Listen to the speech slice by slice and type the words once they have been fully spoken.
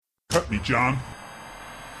Cut me, John.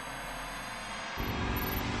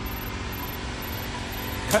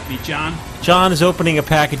 Cut me, John. John is opening a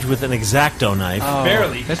package with an X-Acto knife.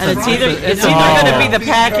 Barely. And it's either going to be the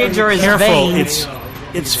package or his Careful, vein.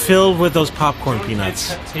 it's filled with those popcorn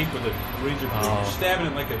peanuts. Cut tape with a razor blade. Stabbing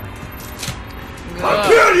it like a... I'll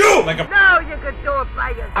kill you! Like a... No, you can do it by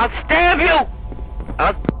yourself. I'll stab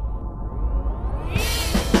you!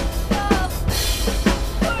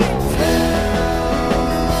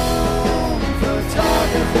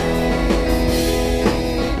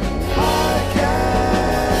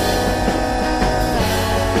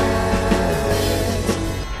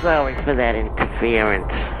 Sorry for that interference.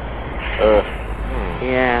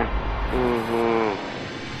 Yeah.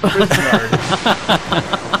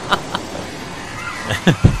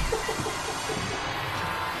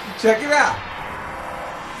 Check it out.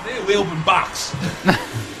 We open box.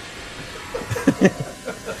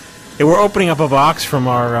 Hey, we're opening up a box from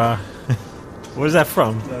our... what is that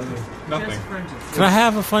from? Nothing. Can I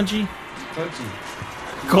have a fungi? Fungi.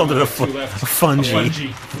 Called it a Two left. fungi. A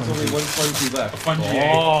fungi. There's only one fungi left.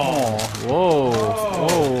 Fungi. Whoa.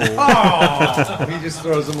 He just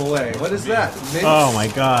throws them away. What is that? Mints? Oh my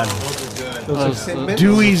God. Those are mints?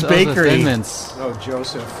 Dewey's Those are Bakery. Thin Mints. Oh,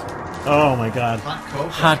 Joseph. Oh my God.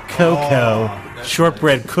 Hot cocoa.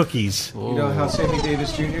 Shortbread cookies. You know how Sammy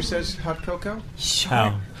Davis Jr. says hot cocoa?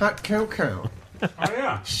 How? Hot cocoa. Oh,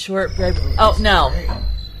 yeah. Shortbread. Oh, no.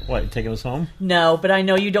 What, you taking us home? No, but I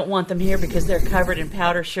know you don't want them here because they're covered in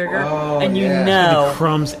powdered sugar. Oh, and you yeah. know.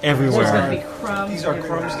 Crumbs There's going to everywhere. be crumbs. These are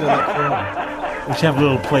crumbs to the crumb. Which have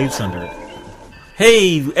little plates under it.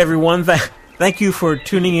 Hey, everyone. Thank you for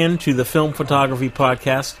tuning in to the Film Photography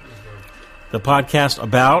Podcast. The podcast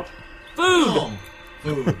about... Food.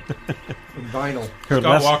 Food. And vinyl. Heard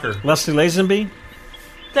Scott Walker. Leslie Lazenby,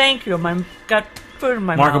 Thank you. I got food in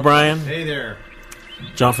my Mark mouth. O'Brien, Hey there.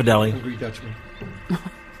 John Fideli, Hungry Dutchman.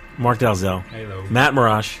 Mark Dalzell, Hello. Matt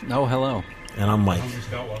Marash, Oh, hello. and I'm Mike. Hungry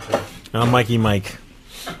Scott Walker. And I'm Mikey Mike.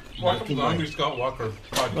 Welcome to the Hungry Scott Walker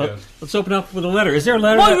podcast. Let's open up with a letter. Is there a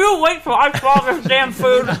letter? Will you wait till I swallow this damn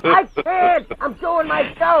food? I can't. I'm doing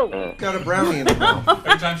my show. Got a brownie in the mouth.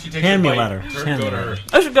 Every time she takes Hand a me a bite, letter. her- Hand go me to a her. letter.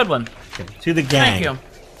 That's a good one. To the gang. Thank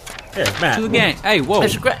you. Here, Matt. To the gang. Hey, whoa.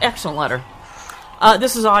 It's a great, excellent letter.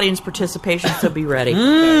 This is audience participation, so be ready.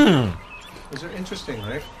 Those are interesting,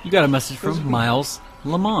 right? You got a message from Miles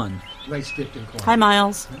Lamont. Nice dipped in corn. Hi,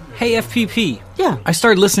 Miles. Hey, FPP. Yeah. I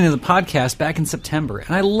started listening to the podcast back in September,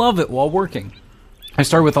 and I love it while working. I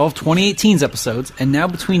started with all of 2018's episodes, and now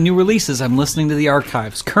between new releases, I'm listening to the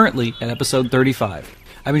archives, currently at episode 35.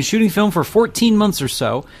 I've been shooting film for 14 months or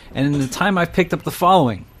so, and in the time I've picked up the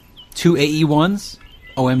following. 2 AE1s,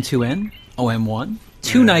 OM2N, OM1,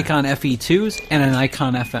 2 Nikon FE2s, and a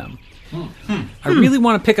Nikon FM. I really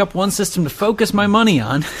want to pick up one system to focus my money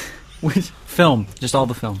on, which film, just all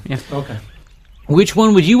the film. Yeah. Okay. Which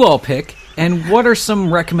one would you all pick, and what are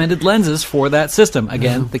some recommended lenses for that system?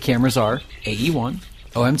 Again, the cameras are AE1,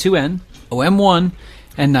 OM2N, OM1,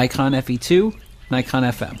 and Nikon FE2, Nikon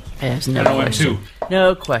FM. Yes, I no know him question. too.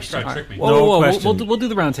 No question. Try to trick me. Whoa, question. we'll do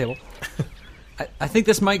the round table. I think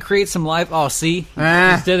this might create some live... Oh, see?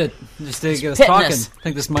 Ah. Just did it. Just did get us Pitness. talking. I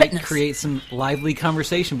think this might Pitness. create some lively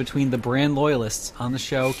conversation between the brand loyalists on the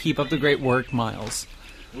show. Keep up the great work, Miles.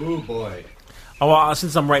 Ooh, boy. Oh, well,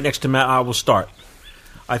 since I'm right next to Matt, I will start.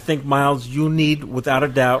 I think, Miles, you need, without a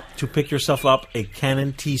doubt, to pick yourself up a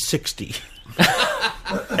Canon T60.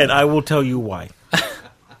 And I will tell you why.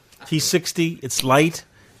 T60, it's light,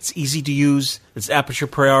 it's easy to use, it's aperture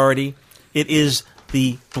priority. It is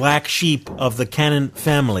the black sheep of the Canon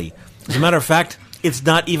family. As a matter of fact, it's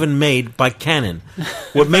not even made by Canon.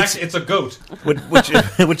 What In fact, it's a goat.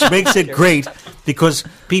 which makes it great, because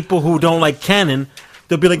people who don't like Canon,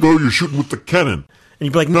 they'll be like, No, you're shooting with the Canon. and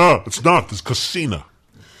you'll be like, No, it's not. It's Casina.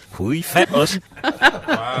 Who fat us,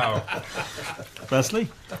 Wow. Leslie?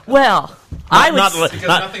 Well, I would... Because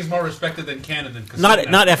nothing's more respected than Canon than Casino.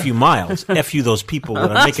 Not F you Miles, F you those people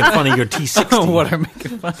that are making fun of your T60. What are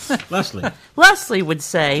making fun? Leslie. Leslie would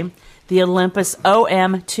say the Olympus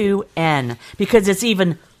OM2N because it's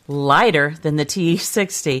even lighter than the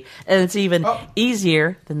T60 and it's even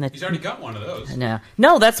easier than the... He's already got one of those. No,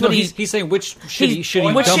 that's No, what he's saying which should he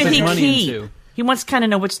which dump should his he money keep? into? He wants to kind of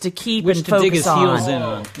know which to keep Which and to dig focus his heels in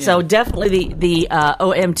on. on. Yeah. So definitely the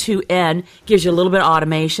OM2N gives you a little bit of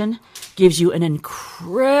automation, gives you an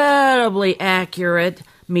incredibly accurate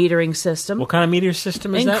metering system. What kind of meteor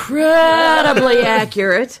system is that? Incredibly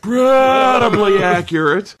accurate. Incredibly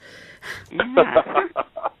accurate.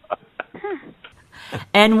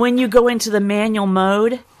 And when you go into the manual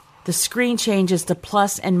mode, the screen changes to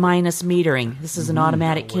plus and minus metering. This is an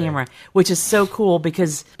automatic camera, which is so cool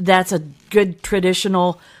because that's a good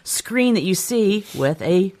traditional screen that you see with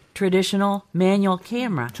a traditional manual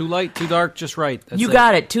camera. Too light, too dark, just right. That's You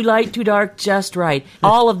got it. Too light, too dark, just right.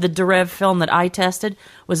 All of the Derev film that I tested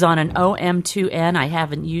was on an OM2N. I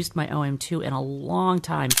haven't used my OM2 in a long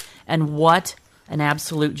time. And what an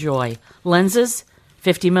absolute joy. Lenses,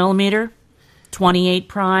 50 millimeter, 28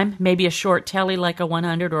 prime, maybe a short telly like a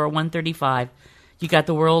 100 or a 135. You got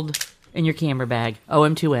the world in your camera bag.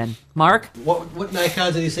 OM2N. Mark? What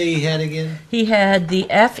Nikons did he say he had again? He had the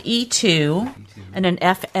FE2 and an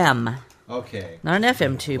FM. Okay. Not an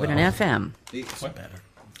FM2, but an FM. What better?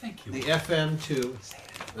 Thank you. The FM2,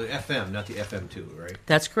 the FM, not the FM2, right?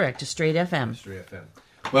 That's correct, a straight FM. Straight FM.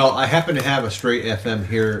 Well, I happen to have a straight FM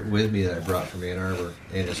here with me that I brought from Ann Arbor.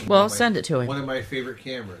 And it's Well, send it to him. One of my favorite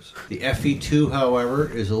cameras. The FE2,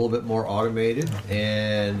 however, is a little bit more automated,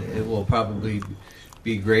 and it will probably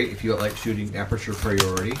be great if you like shooting aperture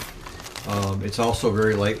priority. It's also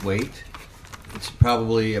very lightweight. It's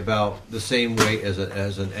probably about the same weight as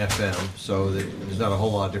an FM, so there's not a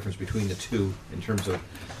whole lot of difference between the two in terms of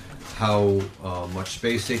how much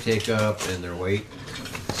space they take up and their weight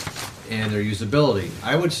and their usability.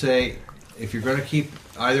 I would say if you're going to keep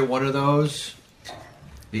either one of those,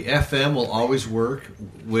 the FM will always work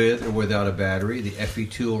with or without a battery. The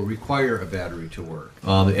FE2 will require a battery to work. The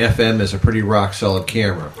FM is a pretty rock-solid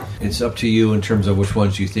camera. It's up to you in terms of which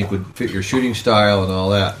ones you think would fit your shooting style and all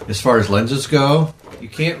that. As far as lenses go, you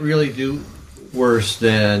can't really do worse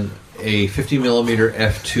than a 50mm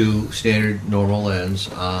f2 standard normal lens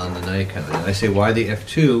on the Nikon. And I say, why the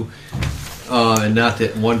f2 and not the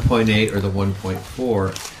 1.8 or the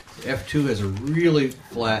 1.4? F2 has a really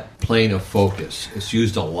flat plane of focus. It's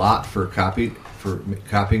used a lot for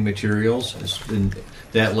copying materials.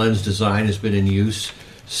 That lens design has been in use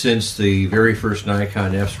since the very first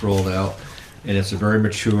Nikon Fs rolled out, and it's a very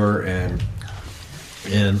mature and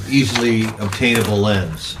easily obtainable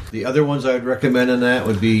lens. The other ones I would recommend on that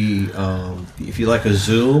would be if you like a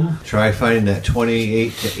zoom, try finding that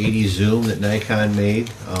 28 to 80 zoom that Nikon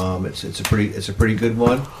made. It's a pretty good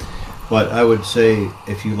one. But I would say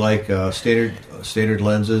if you like standard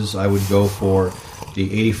lenses, I would go for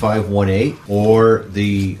the 85-1.8 or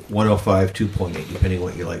the 105 2.8, depending on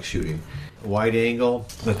what you like shooting. Wide angle,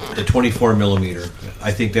 the 24mm.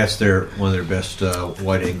 I think that's one of their best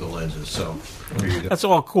wide angle lenses. So there you go. That's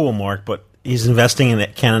all cool, Mark, but he's investing in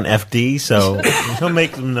that Canon FD, so he'll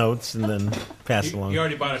make some notes and then pass it along. You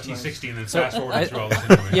already bought a T60 and then fast forward through all this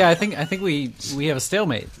anyway. Yeah, I think we have a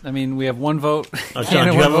stalemate. I mean, we have one vote. John,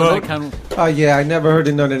 do you have a vote? Nikon. Yeah, I never heard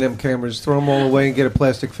of none of them cameras. Throw them all away and get a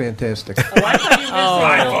plastic Fantastic. Oh, I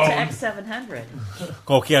thought you were to X700.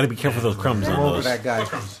 Oh, you got to be careful with those crumbs on I'm over those. that guy.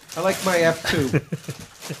 I like my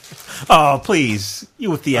F2. Oh, please. You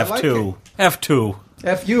with the I like F2. F2.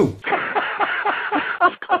 F-U.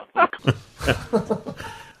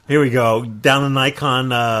 Here we go. Down the Nikon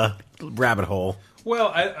rabbit hole.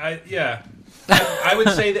 Well, I would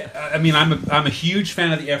say that. I mean, I'm a huge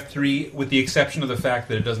fan of the F3, with the exception of the fact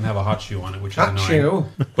that it doesn't have a hot shoe on it, which is Hot annoying. shoe.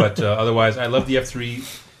 But otherwise, I love the F3.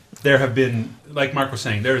 There have been, like Mark was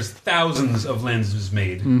saying, there's thousands of lenses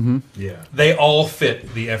made. Mm-hmm. Yeah, they all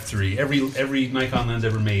fit the F3. Every Nikon lens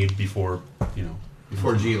ever made before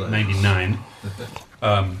G lens 99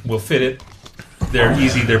 will fit it. They're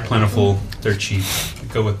easy, they're plentiful, they're cheap.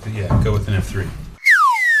 Go with an F3.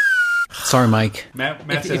 Sorry, Mike. Matt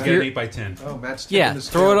says get an 8x10. Oh, Matt's taking Yeah, the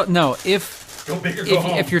throw scale. it. No, Go big or go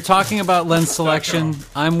home. if you're talking about lens selection,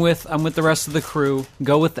 I'm with the rest of the crew.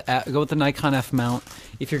 Go with the Nikon F mount.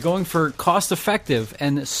 If you're going for cost effective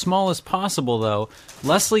and as small as possible, though,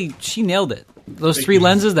 Leslie, she nailed it. Those three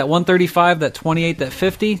lenses, that 135, that 28, that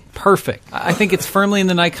 50, perfect. I think it's firmly in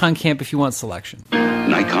the Nikon camp if you want selection.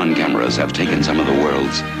 Nikon cameras have taken some of the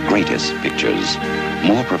world's greatest pictures.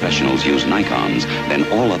 More professionals use Nikons than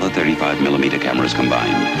all other 35mm cameras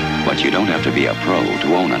combined. But you don't have to be a pro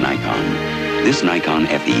to own a Nikon. This Nikon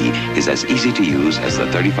FE is as easy to use as the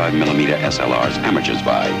 35mm SLRs amateurs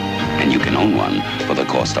buy. And you can own one for the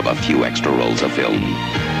cost of a few extra rolls of film.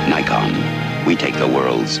 Nikon, we take the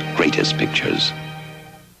world's greatest pictures.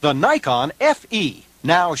 The Nikon FE,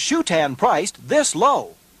 now Shutan priced this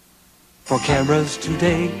low. For cameras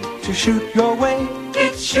today to shoot your way,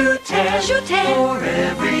 it's Shutan. For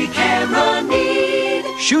every camera need.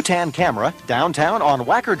 Shutan Camera, downtown on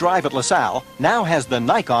Wacker Drive at LaSalle, now has the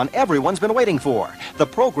Nikon everyone's been waiting for, the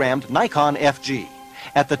programmed Nikon FG.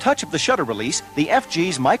 At the touch of the shutter release, the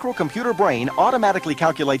FG's microcomputer brain automatically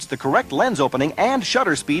calculates the correct lens opening and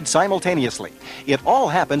shutter speed simultaneously. It all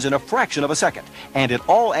happens in a fraction of a second, and it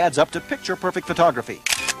all adds up to picture-perfect photography.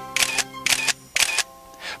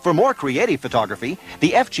 For more creative photography,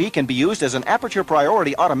 the FG can be used as an aperture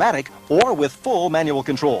priority automatic or with full manual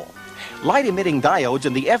control. Light-emitting diodes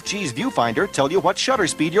in the FG's viewfinder tell you what shutter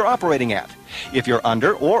speed you're operating at. If you're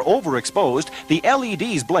under or overexposed, the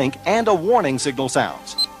LEDs blink and a warning signal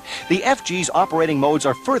sounds. The FG's operating modes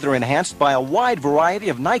are further enhanced by a wide variety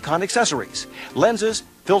of Nikon accessories. Lenses,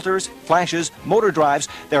 filters, flashes, motor drives,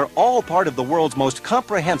 they're all part of the world's most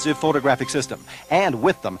comprehensive photographic system. And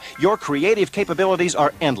with them, your creative capabilities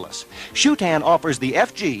are endless. Shutan offers the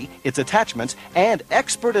FG, its attachments, and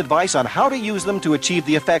expert advice on how to use them to achieve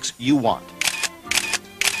the effects you want.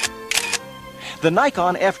 The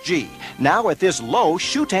Nikon FG, now at this low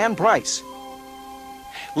Shutan price.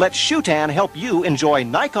 Let Shutan help you enjoy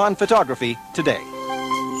Nikon photography today.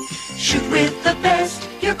 Shoot with the best,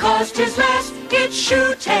 your cost is less. It's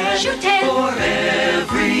Shutan. For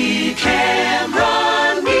every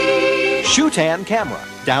camera need. Shutan Camera,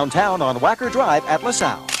 downtown on Wacker Drive at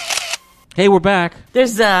LaSalle. Hey, we're back.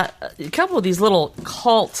 There's a couple of these little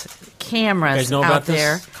cult You cameras guys know out about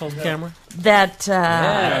there. this cult camera? That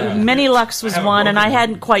Minilux was one, and I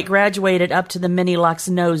hadn't quite graduated up to the Minilux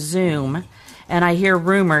no zoom. And I hear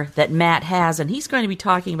rumor that Matt has, and he's going to be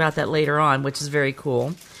talking about that later on, which is very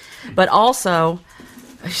cool. But also,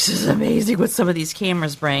 it's just amazing what some of these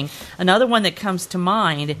cameras bring. Another one that comes to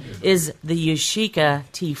mind is the Yashica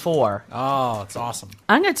T4. Oh, it's awesome.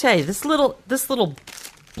 I'm going to tell you, this little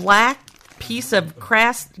black piece of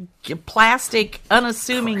plastic,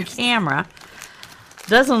 unassuming camera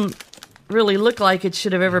doesn't really look like it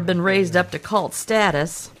should have ever been raised up to cult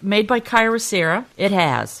status. Made by Kyocera, it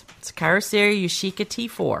has. It's Kyocera Yashica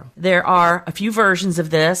T4. There are a few versions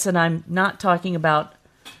of this, and I'm not talking about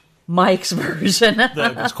Mike's version.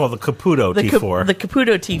 It's called the Caputo T4. The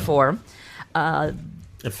Caputo T4.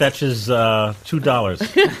 It fetches $2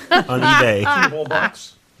 on eBay. Whole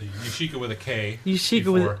box. The Yashica with a K.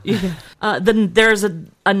 Yashica with. Then there's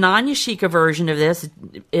a non-Yashica version of this.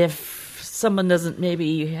 If someone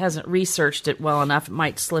hasn't researched it well enough, it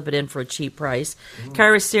might slip it in for a cheap price.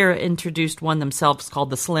 Kyocera introduced one themselves called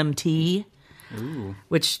the Slim T,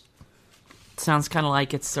 which sounds kind of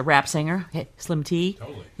like it's a rap singer. Hey, Slim T.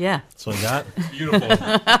 Totally. Yeah. That's what I got. Beautiful.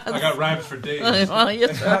 I got rhymes for days. Well,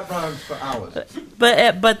 yes. That rhymes for hours.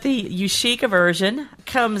 But the Yashica version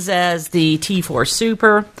comes as the T4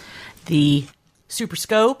 Super, the Super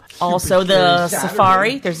Scope, also the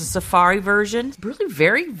Safari. There's a Safari version. Really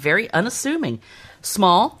very, very unassuming.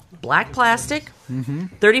 Small, black plastic,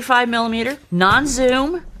 35 millimeter,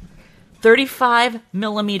 non-zoom, 35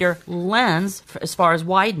 millimeter lens as far as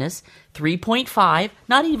wideness, 3.5,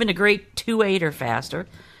 not even a great 2.8 or faster.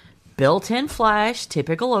 Built-in flash,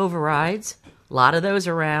 typical overrides. A lot of those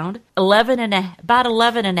around. About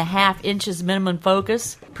 11 and a half inches minimum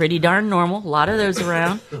focus. Pretty darn normal. A lot of those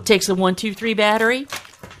around. Takes a 123 battery.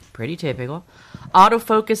 Pretty typical.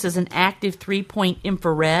 Autofocus is an active 3-point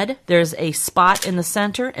infrared. There's a spot in the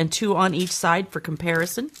center and 2 on each side for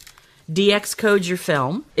comparison. DX codes your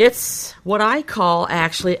film. It's what I call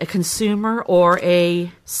actually a consumer or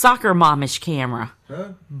a soccer momish camera.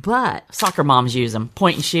 But soccer moms use them.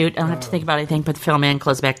 Point and shoot. I don't have to think about anything. Put the film in,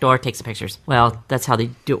 close the back door, take some pictures. Well, that's how they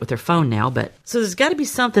do it with their phone now. But so there's got to be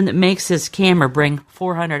something that makes this camera bring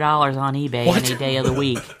 $400 on eBay any day of the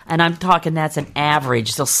week. And I'm talking that's an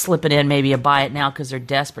average. They'll slip it in. Maybe you buy it now because they're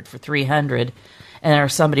desperate for $300. And or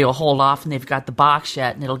somebody will hold off and they've got the box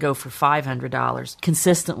yet and it'll go for $500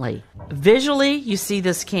 consistently. Visually, you see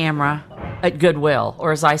this camera at Goodwill,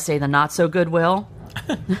 or as I say, the not so Goodwill,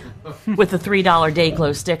 with the $3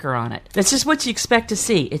 Dayglow sticker on it. That's just what you expect to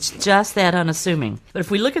see. It's just that unassuming. But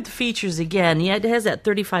if we look at the features again, yeah, it has that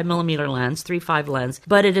 35 millimeter lens, 3.5 lens,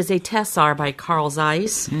 but it is a Tessar by Carl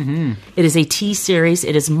Zeiss. It is a T-series.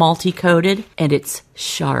 It is multi-coated and it's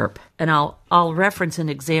sharp. And I'll reference an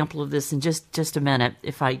example of this in just a minute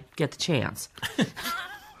if I get the chance.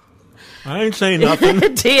 I ain't saying nothing.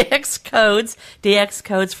 DX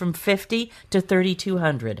codes from 50 to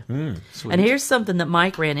 3200. And here's something that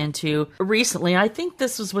Mike ran into recently. I think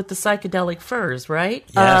this was with the Psychedelic Furs, right?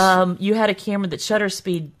 Yes. You had a camera that shutter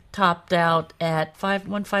speed topped out at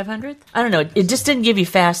 500. I don't know. It just didn't give you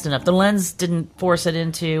fast enough. The lens didn't force it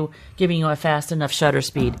into giving you a fast enough shutter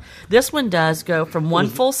speed. This one does go from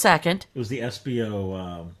full second. It was the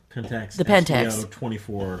SBO Pentax. The Pentax. SBO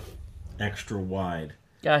 24 extra wide.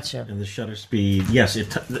 Gotcha. And the shutter speed, yes,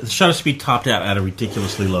 the shutter speed topped out at a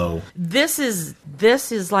ridiculously low. This is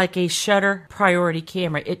like a shutter priority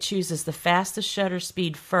camera. It chooses the fastest shutter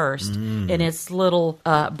speed first in its little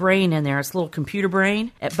brain in there, its little computer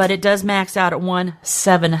brain, but it does max out at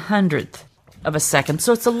 1/700th of a second,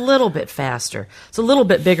 so it's a little bit faster. It's a little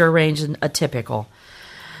bit bigger range than a typical.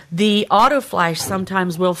 The auto flash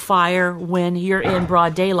sometimes will fire when you're in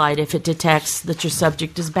broad daylight if it detects that your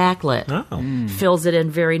subject is backlit. Fills it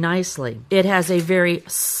in very nicely. It has a very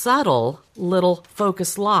subtle little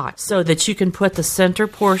focus lock so that you can put the center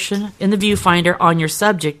portion in the viewfinder on your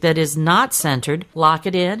subject that is not centered, lock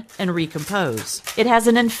it in, and recompose. It has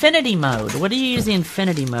an infinity mode. What do you use the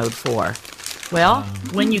infinity mode for? Well,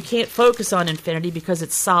 when you can't focus on infinity because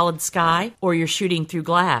it's solid sky or you're shooting through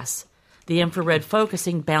glass, the infrared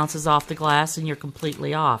focusing bounces off the glass and you're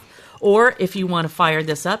completely off. Or if you want to fire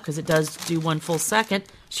this up, because it does do 1 full second,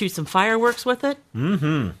 shoot some fireworks with it,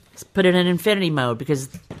 put it in infinity mode because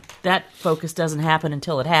that focus doesn't happen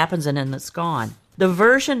until it happens and then it's gone. The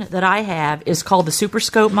version that I have is called the Super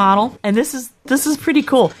Scope model, and this is pretty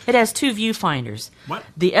cool. It has 2 viewfinders. What?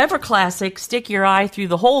 The Ever Classic, stick your eye through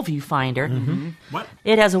the whole viewfinder. What?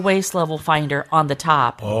 It has a waist level finder on the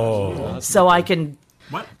top. So I can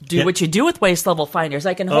do what you do with waist level finders.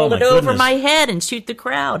 I can hold it over my head and shoot the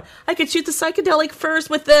crowd. I could shoot the psychedelic furs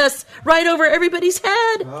with this right over everybody's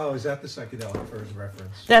head. Oh, is that the psychedelic furs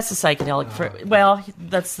reference? That's the psychedelic fur. Well,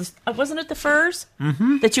 that's the, wasn't it the furs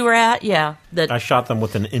that you were at? Yeah. I shot them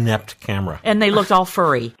with an inept camera. And they looked all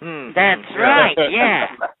furry. That's right, yeah.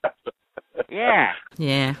 Yeah.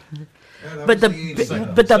 Yeah. But the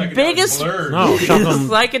biggest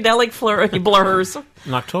psychedelic blurs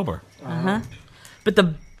in October. But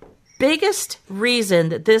the biggest reason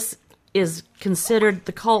that this is considered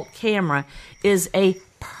the cult camera is a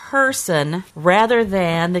person rather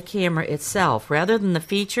than the camera itself. Rather than the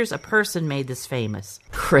features, a person made this famous.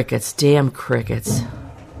 Crickets, damn crickets.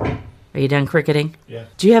 Are you done cricketing? Yeah.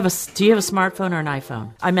 Do you have a smartphone or an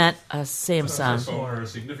iPhone? I meant a Samsung. Or a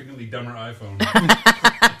significantly dumber iPhone.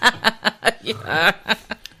 Yeah.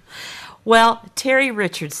 Well, Terry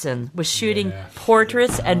Richardson was shooting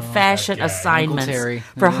portraits and fashion assignments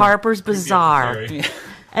for Harper's Bazaar.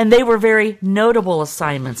 And they were very notable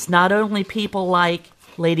assignments. Not only people like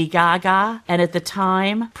Lady Gaga, and at the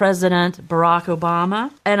time, President Barack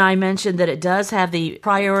Obama. And I mentioned that it does have the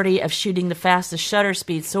priority of shooting the fastest shutter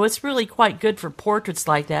speed, so it's really quite good for portraits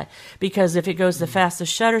like that, because if it goes the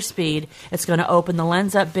fastest shutter speed, it's going to open the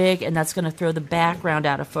lens up big, and that's going to throw the background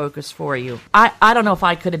out of focus for you. I don't know if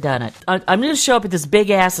I could have done it. I'm going to show up at this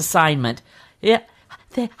big-ass assignment. Yeah,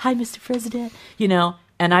 hi, Mr. President. You know,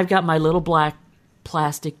 and I've got my little black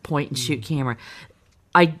plastic point-and-shoot camera.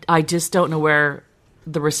 I just don't know where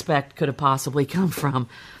the respect could have possibly come from.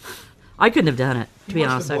 I couldn't have done it, to be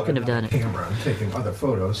honest. I couldn't have done it. Camera and taking other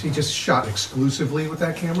photos. He just shot exclusively with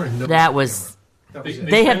that camera. And that was.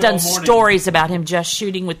 They have done stories about him just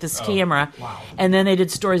shooting with this camera, and then they did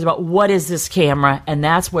stories about what is this camera, and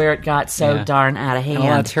that's where it got so darn out of hand. And a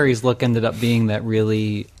lot of Terry's look ended up being that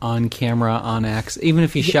really on camera, on axis. Even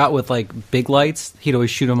if he shot with like big lights, he'd always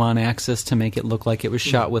shoot them on axis to make it look like it was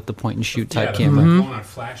shot with the point and shoot type camera. Going on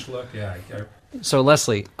flash look, So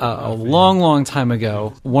Leslie, a long time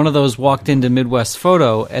ago, one of those walked into Midwest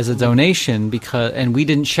Photo as a donation and we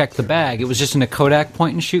didn't check the bag. It was just in a Kodak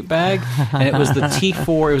point and shoot bag, and it was the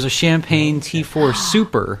T4. It was a Champagne T4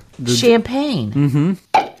 Super. Champagne.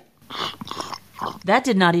 Mm-hmm. That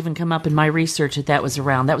did not even come up in my research that was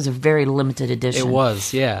around. That was a very limited edition. It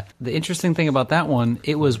was, yeah. The interesting thing about that one,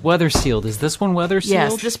 it was weather sealed. Is this one weather sealed?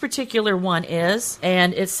 Yes, this particular one is,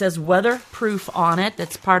 and it says weatherproof on it.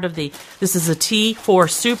 That's part of this is a T4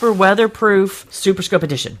 Super Weatherproof Super Scope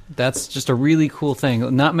Edition. That's just a really cool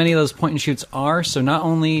thing. Not many of those point and shoots are, so not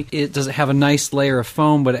only does it have a nice layer of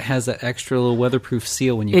foam, but it has that extra little weatherproof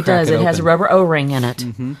seal when you crack it open. It has a rubber O-ring in it.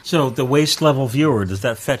 Mm-hmm. So the waist level viewer, does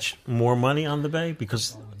that fetch more money on the bay?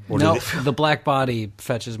 Because no, the black body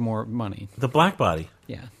fetches more money. The black body?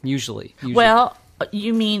 Yeah, usually. Well,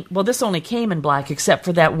 you mean, this only came in black except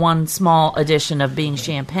for that one small edition of being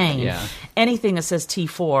champagne. Yeah. Anything that says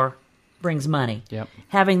T4 brings money. Yep.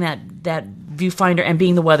 Having that viewfinder and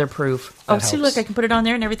being the weatherproof. That see, helps. look, I can put it on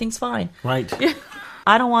there and everything's fine. Right. If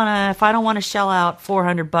I don't want to shell out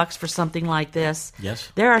 $400 for something like this,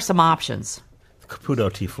 yes, there are some options. Caputo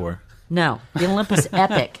T4. No, the Olympus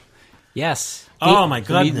Epic. Yes. Oh my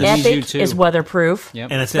goodness! Epic is weatherproof, yep.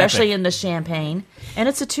 And it's especially epic. in the Champagne, and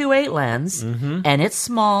it's a 2.8 lens, mm-hmm. and it's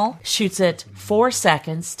small. Shoots at 4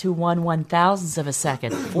 seconds to 1/1000th of a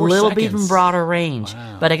second, 4 little seconds. bit even broader range.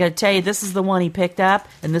 Wow. But I got to tell you, this is the one he picked up,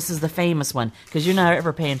 and this is the famous one because you're not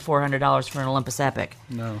ever paying $400 for an Olympus Epic.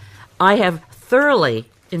 No, I have thoroughly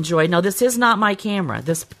enjoyed. Now, this is not my camera.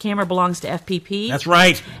 This camera belongs to FPP. That's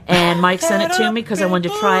right. And Mike sent it to me because I wanted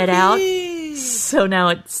to try it out. So now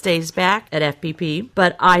it stays back at FPP,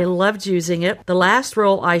 but I loved using it. The last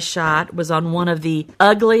roll I shot was on one of the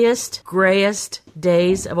ugliest, grayest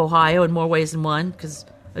days of Ohio in more ways than one, because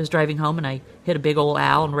I was driving home and I hit a big old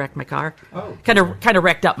owl and wrecked my car. Oh. Kind of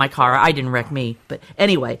wrecked up my car. I didn't wreck me. But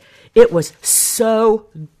anyway, it was so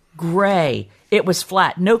gray. It was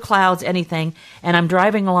flat, no clouds, anything. And I'm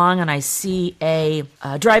driving along and I see a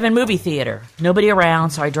drive-in movie theater. Nobody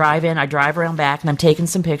around, so I drive in, I drive around back, and I'm taking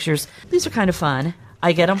some pictures. These are kind of fun.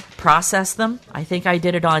 I get them, process them. I think I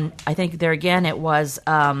did it on, there again, it was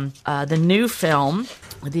the new film,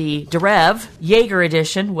 the Derev Jaeger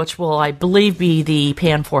edition, which will, I believe, be the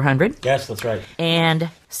Pan 400. Yes, that's right. And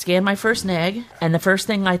scanned my first neg, and the first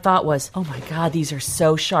thing I thought was, oh my God, these are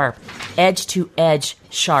so sharp. Edge to edge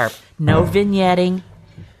sharp. No vignetting.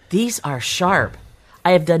 These are sharp.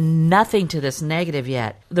 I have done nothing to this negative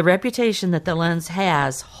yet. The reputation that the lens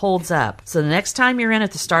has holds up. So the next time you're in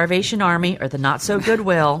at the Starvation Army or the Not So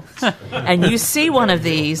Goodwill, and you see one of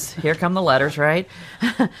these, here come the letters, right?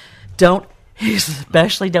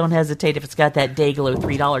 Especially don't hesitate if it's got that Dayglow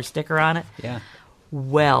 $3 sticker on it. Yeah.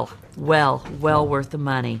 Well worth the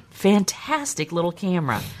money. Fantastic little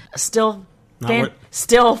camera. Still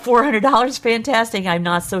 $400 fantastic. I'm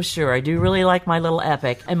not so sure. I do really like my little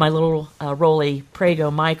Epic and my little Rollei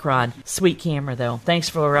Prego Micron. Sweet camera, though. Thanks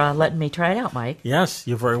for letting me try it out, Mike. Yes,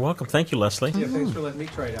 you're very welcome. Thank you, Leslie. Yeah, thanks for letting me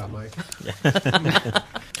try it out, Mike.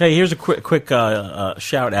 Okay, here's a quick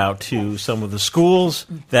shout out to some of the schools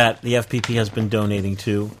that the FPP has been donating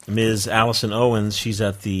to. Ms. Allison Owens, she's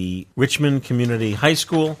at the Richmond Community High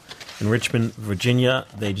School in Richmond, Virginia.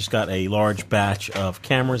 They just got a large batch of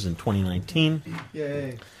cameras in 2019.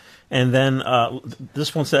 Yay. And then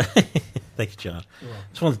this one said, thank you, John.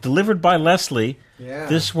 This one's delivered by Leslie. Yeah.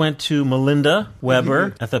 This went to Melinda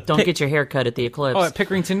Weber at the Don't get your hair cut at the Eclipse. Oh, at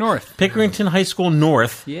Pickerington North. Pickerington High School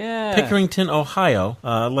North. Yeah. Pickerington, Ohio.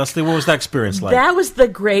 Leslie, what was that experience like? That was the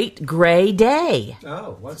Great Gray Day.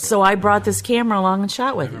 Oh, what's So I brought this camera along and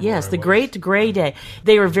shot with it. Yes, the Great Gray Day.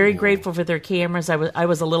 They were very grateful for their cameras. I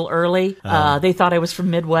was a little early. They thought I was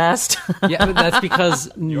from Midwest. Yeah, but that's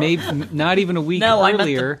because maybe not even a week No, I meant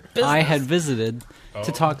the earlier, business. I had visited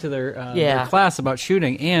to talk to their class about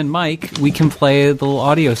shooting. And Mike, we can play the little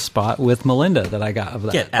audio spot with Melinda that I got of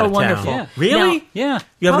that. Get out of wonderful. town. Yeah. Really? Now- Yeah.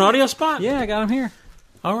 You have an audio spot? Yeah, I got him here.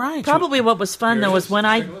 All right. Probably what was fun, though, was when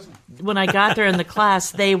I got there in the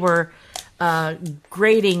class, they were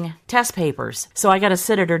grading test papers. So I got to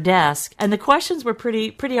sit at her desk. And the questions were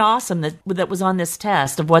pretty awesome that was on this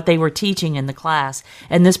test of what they were teaching in the class.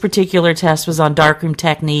 And this particular test was on darkroom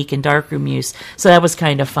technique and darkroom use. So that was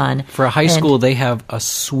kind of fun. For a high school, they have a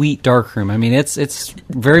sweet darkroom. I mean, it's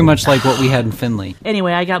very much like what we had in Findlay.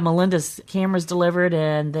 Anyway, I got Melinda's cameras delivered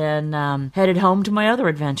and then headed home to my other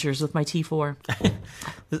adventures with my T4.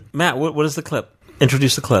 Matt, what is the clip?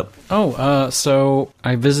 Introduce the clip. So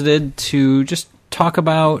I visited to just talk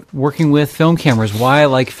about working with film cameras, why I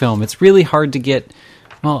like film. It's really hard to get,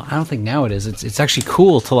 well, I don't think now it is. It's actually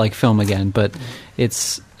cool to like film again, but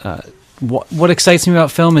it's what excites me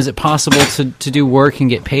about film is it possible to do work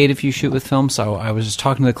and get paid if you shoot with film. So I was just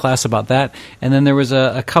talking to the class about that, and then there was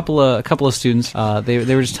a couple of students.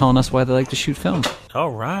 They were just telling us why they like to shoot film.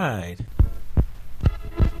 All right.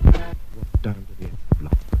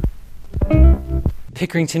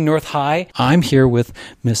 Pickerington North High. I'm here with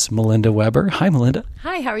Miss Melinda Weber. Hi, Melinda.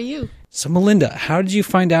 Hi, how are you? So, Melinda, how did you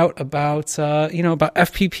find out about about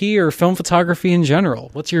FPP or film photography in general?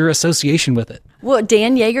 What's your association with it? Well,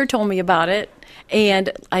 Dan Yeager told me about it, and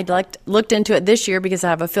I looked into it this year because I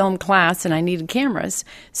have a film class and I needed cameras.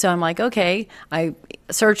 So I'm like, okay. I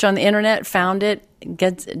searched on the internet, found it,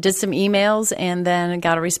 did some emails, and then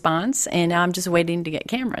got a response, and now I'm just waiting to get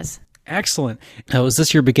cameras. Excellent. Now, is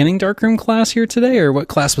this your beginning darkroom class here today, or what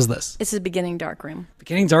class was this? This is beginning darkroom.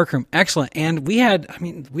 Beginning darkroom. Excellent. And we had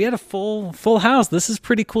a full house. This is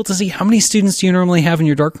pretty cool to see. How many students do you normally have in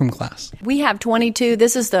your darkroom class? We have 22.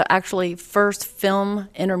 This is the actually first film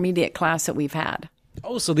intermediate class that we've had.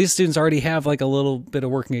 Oh, so these students already have like a little bit of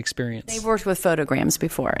working experience. They've worked with photograms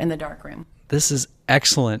before in the darkroom. This is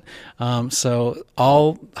excellent. So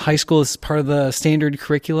all high school is part of the standard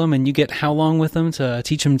curriculum, and you get how long with them to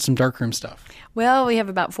teach them some darkroom stuff? Well, we have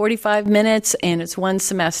about 45 minutes, and it's one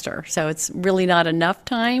semester, so it's really not enough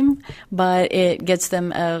time, but it gets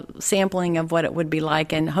them a sampling of what it would be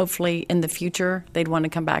like, and hopefully in the future they'd want to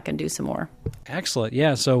come back and do some more. Excellent.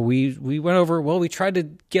 Yeah, so we went over, we tried to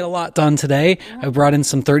get a lot done today. I brought in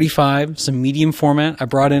some 35, some medium format. I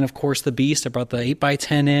brought in, of course, the Beast. I brought the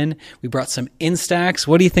 8x10 in. We brought some Instax.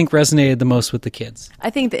 What do you think resonated the most with the kids?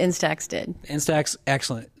 I think the Instax did. Instax,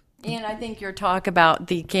 excellent. And I think your talk about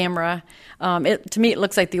the camera, to me, it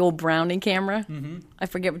looks like the old Browning camera. Mm-hmm. I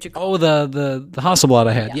forget what you call it. Oh, the Hasselblad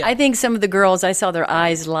I had. Yeah. I think some of the girls, I saw their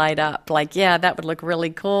eyes light up. Like, yeah, that would look really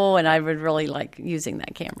cool, and I would really like using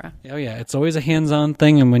that camera. Oh yeah, it's always a hands-on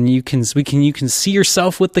thing, and when you can see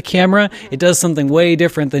yourself with the camera, it does something way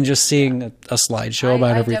different than just seeing a slideshow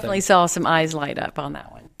about everything. I definitely saw some eyes light up on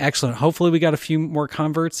that one. Excellent. Hopefully we got a few more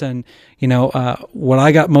converts, and what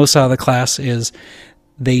I got most out of the class is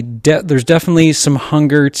there's definitely some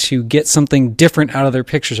hunger to get something different out of their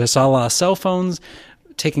pictures. I saw a lot of cell phones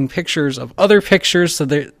taking pictures of other pictures, so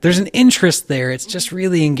there's an interest there. It's just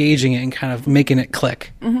really engaging it and kind of making it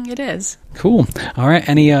click. Mm-hmm, it is. Cool. All right.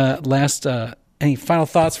 Any any final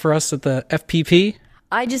thoughts for us at the FPP?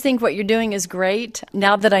 I just think what you're doing is great.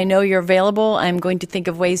 Now that I know you're available, I'm going to think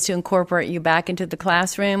of ways to incorporate you back into the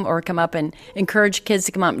classroom or come up and encourage kids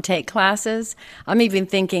to come up and take classes. I'm even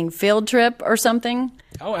thinking field trip or something.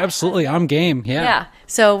 Oh, absolutely. I'm game. Yeah. Yeah.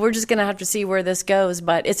 So we're just going to have to see where this goes,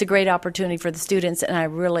 but it's a great opportunity for the students, and I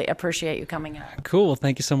really appreciate you coming out. Cool. Well,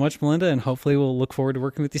 thank you so much, Melinda, and hopefully we'll look forward to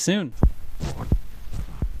working with you soon.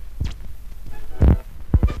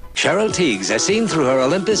 Cheryl Teagues as seen through her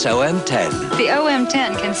Olympus OM10. The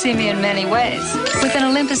OM10 can see me in many ways. With an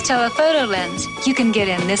Olympus telephoto lens, you can get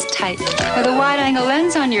in this tight. With a wide-angle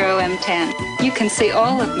lens on your OM10, you can see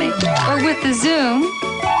all of me. Or with the zoom,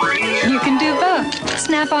 you can do both.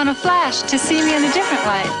 Snap on a flash to see me in a different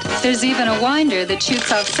light. There's even a winder that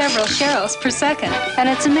shoots off several Cheryls per second. And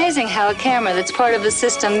it's amazing how a camera that's part of a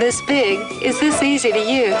system this big is this easy to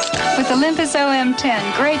use. With Olympus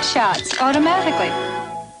OM10, great shots automatically.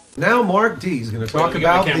 Now Mark D is going to talk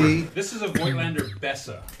about the... This is a Voigtlander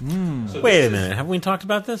Bessa. So Wait a minute. Have we talked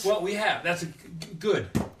about this? Well, we have. That's good,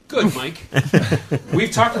 Mike.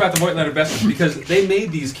 We've talked about the Voigtlander Bessas because they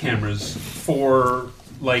made these cameras for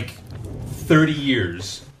like 30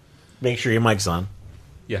 years. Make sure your mic's on.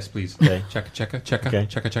 Yes, please. Okay.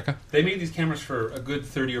 Checka. They made these cameras for a good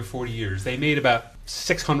 30 or 40 years. They made about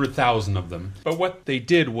 600,000 of them. But what they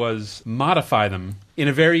did was modify them in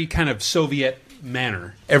a very kind of Soviet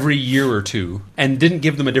manner every year or two and didn't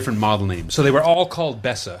give them a different model name. So they were all called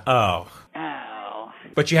Bessa. Oh.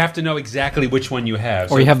 But you have to know exactly which one you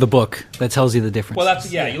have. Or you have the book that tells you the difference. Well,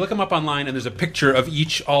 you look them up online and there's a picture of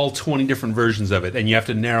all 20 different versions of it and you have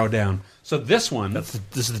to narrow down. So this one... This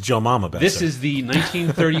is the Joe Mama Bessa. This is the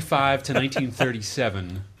 1935 to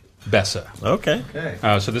 1937 Bessa. Okay.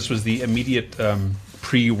 So this was the immediate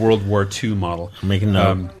pre-World War II model. I'm making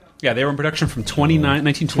note. Yeah, they were in production from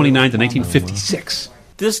 1929 to 1956.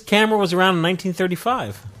 This camera was around in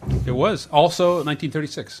 1935. It was. Also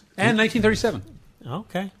 1936. And 1937.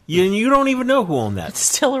 Okay. You don't even know who owned that. It's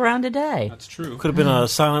still around today. That's true. Could have been a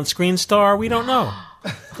silent screen star. We don't know.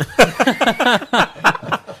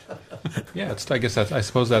 Yeah, I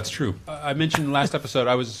suppose that's true. I mentioned last episode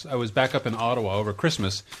I was back up in Ottawa over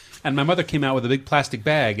Christmas, and my mother came out with a big plastic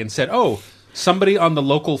bag and said, "Oh, somebody on the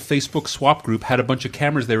local Facebook swap group had a bunch of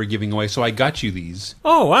cameras they were giving away, so I got you these."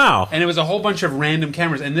 Oh, wow. And it was a whole bunch of random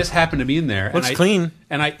cameras, and this happened to be in there. Looks clean.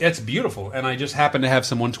 And it's beautiful. And I just happened to have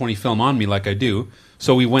some 120 film on me like I do.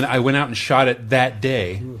 So I went out and shot it that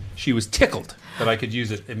day. She was tickled that I could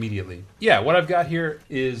use it immediately. Yeah, what I've got here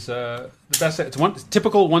is the best. It's one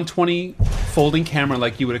typical 120 folding camera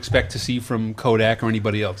like you would expect to see from Kodak or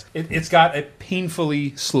anybody else. It's got a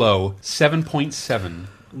painfully slow 7.7.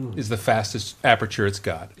 is the fastest aperture it's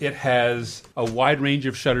got. It has a wide range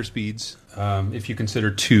of shutter speeds, if you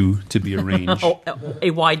consider 2 to be a range.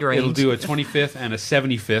 A wide range. It'll do a 25th and a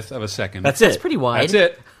 75th of a second. That's it. That's pretty wide. That's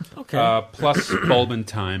it. Okay. Plus bulb and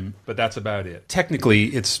time, but that's about it. Technically,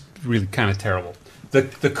 it's really kind of terrible.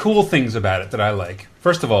 The cool things about it that I like,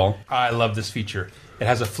 first of all, I love this feature. It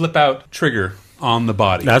has a flip-out trigger on the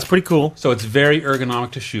body. That's pretty cool. So it's very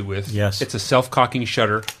ergonomic to shoot with. Yes. It's a self-cocking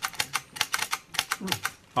shutter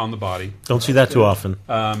on the body. Don't see that too often.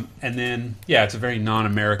 And then, it's a very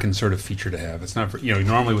non-American sort of feature to have. It's not,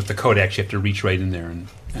 normally with the Kodak, you have to reach right in there and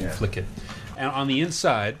flick it. And on the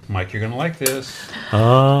inside, Mike, you're going to like this.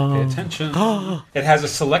 Oh. Pay attention. It has a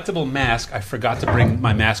selectable mask. I forgot to bring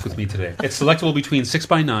my mask with me today. It's selectable between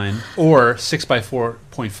 6x9 or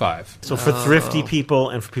 6x4.5. So for thrifty people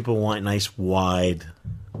and for people who want nice wide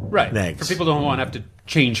negs. For people who don't want to have to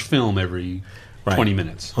change film every 20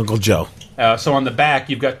 minutes. Uncle Joe. So on the back,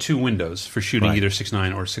 you've got 2 windows for shooting either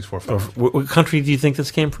 6.9 or 6.45. What country do you think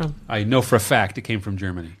this came from? I know for a fact it came from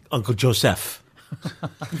Germany. Uncle Joseph.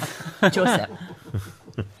 Joseph.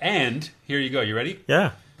 And here you go. You ready?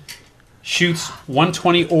 Yeah. shoots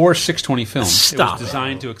 120 or 620 film. Stop. It was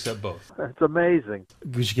designed to accept both. That's amazing.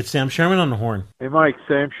 We should get Sam Sherman on the horn. Hey, Mike,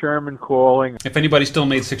 Sam Sherman calling. If anybody still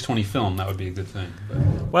made 620 film, that would be a good thing.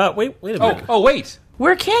 Well, wait a minute. Oh, wait.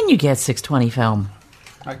 Where can you get 620 film?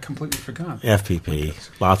 I completely forgot. FPP.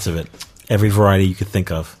 Lots of it. Every variety you could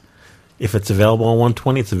think of. If it's available on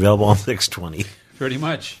 120, it's available on 620. Pretty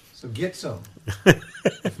much. So get some.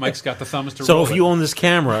 If Mike's got the thumbs to So roll if you own this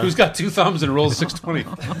camera... Who's got 2 thumbs and rolls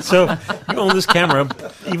 620? So you own this camera,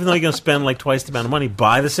 even though you're going to spend like twice the amount of money,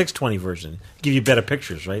 buy the 620 version. Give you better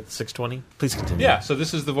pictures, right? 620? Please continue. Yeah, so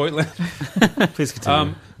this is the Voigtland. Please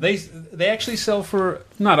continue. They actually sell for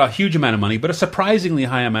not a huge amount of money, but a surprisingly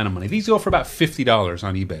high amount of money. These go for about $50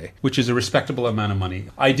 on eBay, which is a respectable amount of money.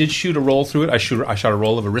 I did shoot a roll through it. I shot a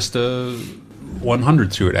roll of Arista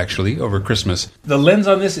 100 through it, actually, over Christmas. The lens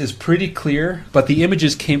on this is pretty clear, but the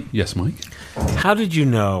images came... Yes, Mike? How did you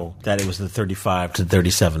know that it was the 35 to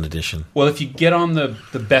 37 edition? Well, if you get on the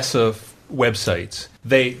Bessa websites,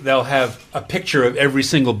 they'll have a picture of every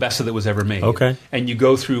single Bessa that was ever made. Okay. And you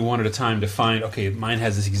go through one at a time to find, okay, mine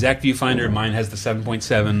has this exact viewfinder, mine has the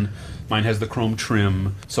 7.7, mine has the chrome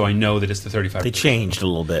trim, so I know that it's the 35. They changed a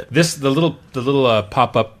little bit. The little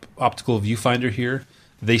pop-up optical viewfinder here,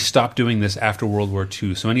 they stopped doing this after World War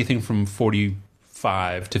II. So anything from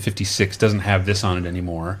 45 to 56 doesn't have this on it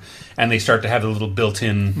anymore. And they start to have the little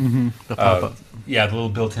built-in... The pop-up. The little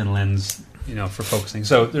built-in lens, for focusing.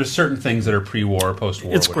 So there's certain things that are pre-war,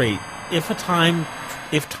 post-war. It's great. If time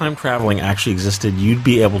traveling actually existed, you'd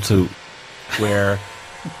be able to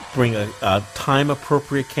bring a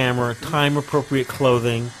time-appropriate camera, time-appropriate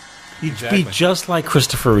clothing. You'd be just like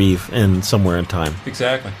Christopher Reeve in Somewhere in Time.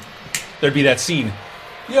 Exactly. There'd be that scene.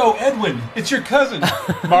 Yo, Edwin, it's your cousin.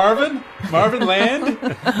 Marvin Land?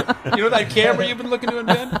 You know that camera you've been looking to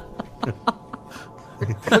invent?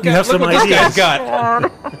 You have some ideas. This guy's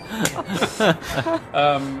got.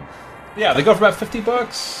 They go for about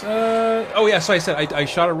 $50. So I said I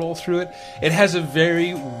shot a roll through it. It has a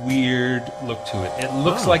very weird look to it. It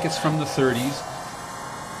looks like it's from the 30s.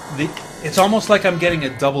 It's almost like I'm getting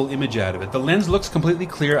a double image out of it. The lens looks completely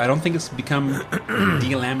clear. I don't think it's become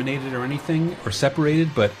delaminated or anything or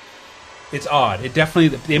separated, but it's odd.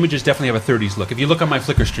 The images definitely have a 30s look. If you look on my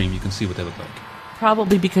Flickr stream, you can see what they look like.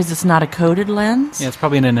 Probably because it's not a coated lens. Yeah, it's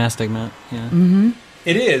probably an anastigmat. Yeah. Mm-hmm.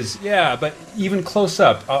 It is, yeah, but even close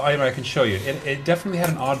up, I can show you. It definitely had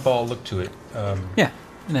an oddball look to it. An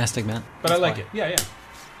astigmat. But I like it. Yeah.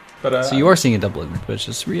 But so you are seeing a double image, but it's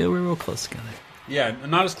just real close together. Yeah,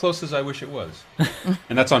 not as close as I wish it was.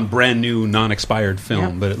 And that's on brand new, non-expired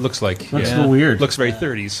film, but it looks like... That's a little weird. Looks very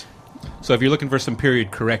 30s. So if you're looking for some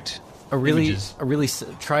period correct images...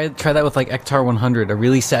 Try that with like Ektar 100, a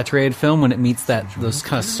really saturated film. When it meets those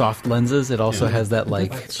kind of soft lenses, it also has that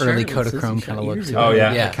like early Kodachrome kind of look to it. Oh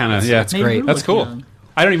yeah, it's great. That's cool.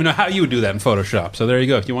 I don't even know how you would do that in Photoshop. So there you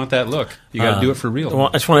go. If you want that look, you got to do it for real. Well,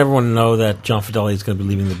 I just want everyone to know that John Fedeli is going to be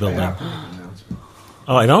leaving the building.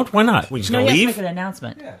 Oh, I don't? Why not? We're just going to leave? You have to make an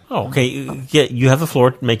announcement. Oh, okay. You have the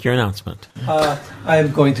floor to make your announcement. I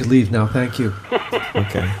am going to leave now. Thank you.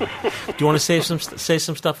 Okay. Do you want to say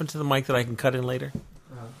some stuff into the mic that I can cut in later?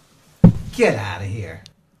 Get out of here.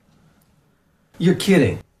 You're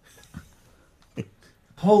kidding.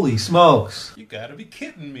 Holy smokes. You got to be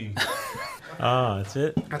kidding me. Oh, that's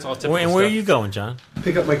it? That's all typical And where are you going, John?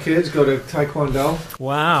 Pick up my kids, go to Taekwondo.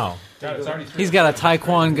 Wow. God, it's already He's got a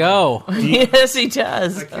Taekwondo. Yes, he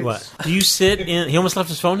does. What? Do you sit in... He almost left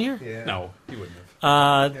his phone here? Yeah. No, he wouldn't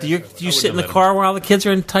have. Do you sit in the car while the kids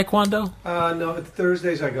are in Taekwondo? No,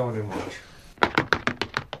 Thursdays I go in and watch.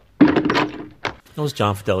 That was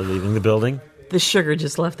John Fedeli leaving the building. The sugar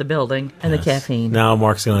just left the building, and the caffeine. Now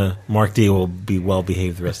Mark D will be well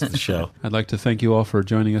behaved the rest of the show. I'd like to thank you all for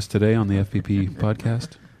joining us today on the FPP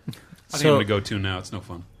podcast. I think I'm going to go to now. It's no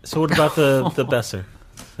fun. So what about the Besser?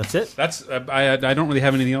 That's it? That's I don't really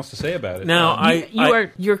have anything else to say about it. Now,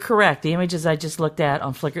 you're correct. The images I just looked at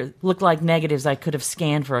on Flickr look like negatives I could have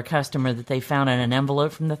scanned for a customer that they found in an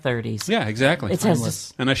envelope from the 30s. Yeah, exactly. It has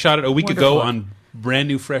this and I shot it a week ago wonderful- on brand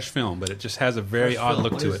new fresh film, but it just has a very odd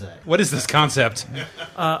look to it. What is this concept?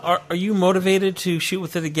 Are you motivated to shoot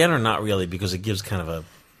with it again or not really? Because it gives kind of a...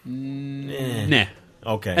 Nah.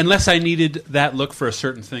 Okay. Unless I needed that look for a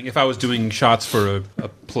certain thing. If I was doing shots for a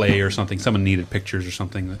play or something, someone needed pictures or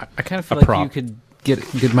something. I kind of feel like you could get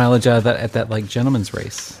good mileage out of that at that like gentleman's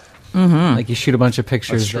race. Mm-hmm. Like you shoot a bunch of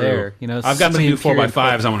pictures That's true. there. You know, I've got some new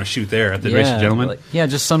 4x5s I want to shoot there at the Race of Gentlemen.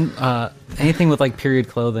 Just some anything with like period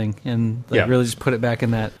clothing and really just put it back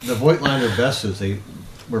in that. The Voigtlander Bessas, they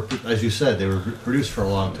were, as you said, they were produced for a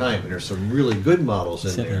long time, and there's some really good models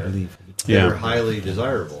in there that are highly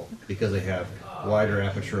desirable because they have wider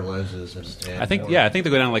aperture lenses. And I think more. I think they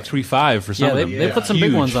go down to like 3.5 for some of them. They put some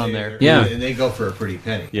big Huge. ones on there. Yeah, and they go for a pretty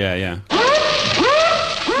penny. Yeah.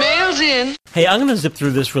 Mail's in. Hey, I'm going to zip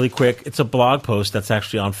through this really quick. It's a blog post that's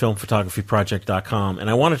actually on filmphotographyproject.com, and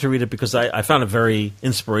I wanted to read it because I found it very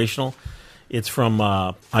inspirational. It's from,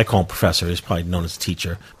 I call him Professor, he's probably known as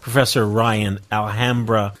teacher, Professor Ryan,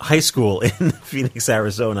 Alhambra High School in Phoenix,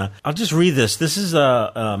 Arizona. I'll just read this. This is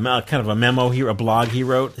a kind of a memo here, a blog he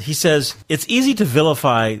wrote. He says, "It's easy to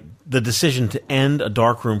vilify the decision to end a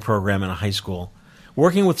darkroom program in a high school.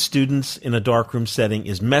 Working with students in a darkroom setting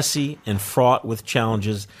is messy and fraught with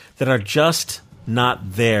challenges that are just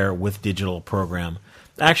not there with digital program.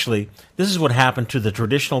 Actually, this is what happened to the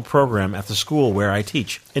traditional program at the school where I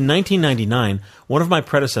teach. In 1999, one of my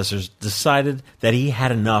predecessors decided that he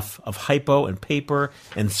had enough of hypo and paper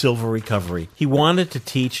and silver recovery. He wanted to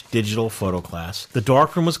teach digital photo class. The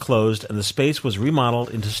darkroom was closed and the space was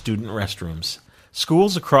remodeled into student restrooms.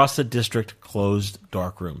 Schools across the district closed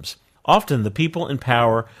darkrooms. Often the people in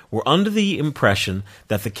power were under the impression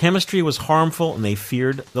that the chemistry was harmful and they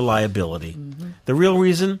feared the liability. The real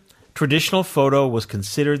reason? Traditional photo was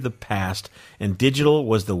considered the past, and digital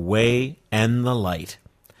was the way and the light.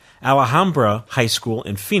 Alhambra High School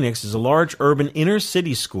in Phoenix is a large urban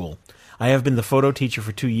inner-city school. I have been the photo teacher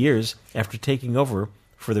for 2 years after taking over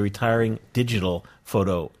for the retiring digital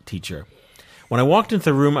photo teacher. When I walked into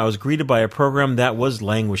the room, I was greeted by a program that was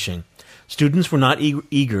languishing. Students were not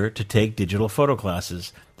eager to take digital photo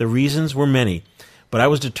classes. The reasons were many. But I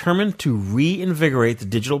was determined to reinvigorate the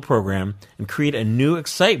digital program and create a new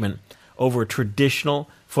excitement over traditional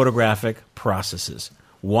photographic processes.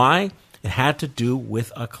 Why? It had to do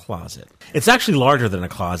with a closet. It's actually larger than a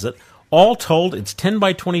closet. All told, it's 10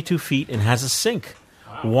 by 22 feet and has a sink.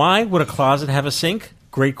 Why would a closet have a sink?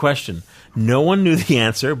 Great question. No one knew the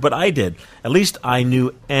answer, but I did. At least I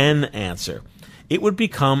knew an answer. It would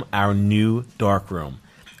become our new darkroom.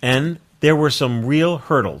 And there were some real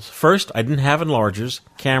hurdles. First, I didn't have enlargers,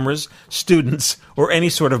 cameras, students, or any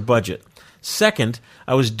sort of budget. Second,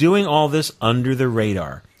 I was doing all this under the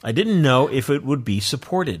radar. I didn't know if it would be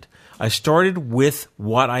supported. I started with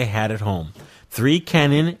what I had at home. 3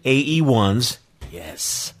 Canon AE1s,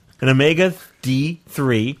 yes, an Omega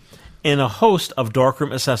D3, and a host of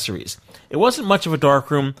darkroom accessories. It wasn't much of a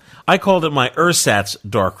darkroom. I called it my ersatz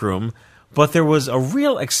darkroom, but there was a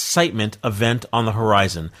real excitement event on the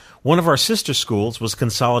horizon. One of our sister schools was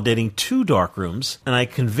consolidating 2 darkrooms, and I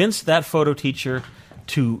convinced that photo teacher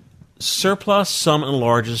to surplus some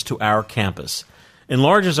enlargers to our campus.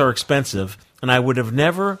 Enlargers are expensive, and I would have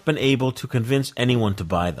never been able to convince anyone to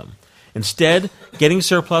buy them. Instead, getting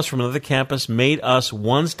surplus from another campus made us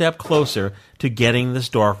one step closer to getting this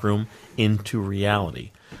darkroom into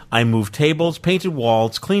reality. I moved tables, painted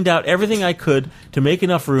walls, cleaned out everything I could to make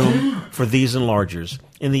enough room for these enlargers.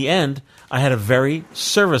 In the end, I had a very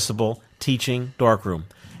serviceable teaching darkroom.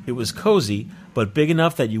 It was cozy, but big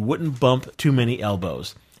enough that you wouldn't bump too many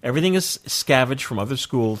elbows. Everything is scavenged from other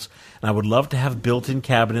schools, and I would love to have built-in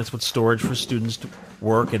cabinets with storage for students to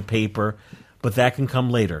work and paper, but that can come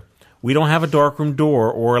later. We don't have a darkroom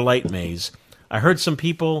door or a light maze. I heard some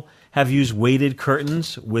people have used weighted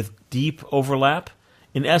curtains with deep overlap.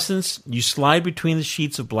 In essence, you slide between the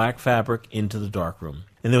sheets of black fabric into the darkroom.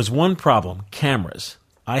 And there was one problem, cameras.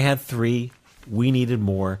 I had 3. We needed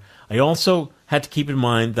more. I also had to keep in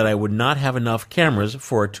mind that I would not have enough cameras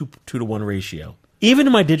for a 2-to-1 ratio. Even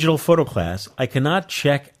in my digital photo class, I cannot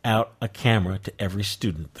check out a camera to every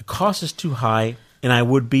student. The cost is too high, and I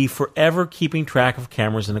would be forever keeping track of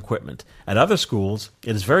cameras and equipment. At other schools,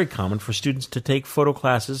 it is very common for students to take photo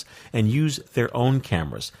classes and use their own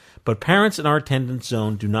cameras. But parents in our attendance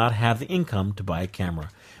zone do not have the income to buy a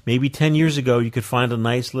camera. Maybe 10 years ago you could find a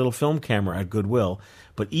nice little film camera at Goodwill,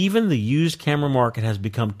 but even the used camera market has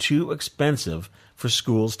become too expensive for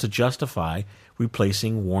schools to justify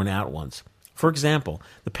replacing worn-out ones. For example,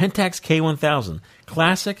 the Pentax K1000,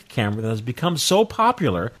 classic camera that has become so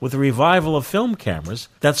popular with the revival of film cameras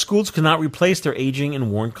that schools cannot replace their aging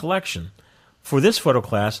and worn collection. For this photo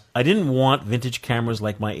class, I didn't want vintage cameras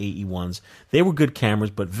like my AE1s. They were good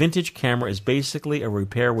cameras, but vintage camera is basically a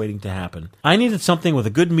repair waiting to happen. I needed something with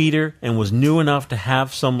a good meter and was new enough to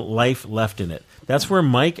have some life left in it. That's where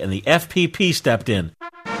Mike and the FPP stepped in.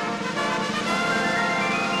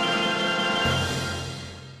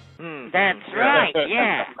 That's right,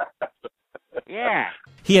 yeah. Yeah.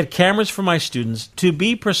 He had cameras for my students. To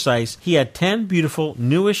be precise, he had 10 beautiful,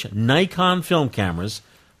 newish Nikon film cameras.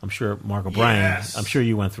 I'm sure Mark O'Brien, Yes. I'm sure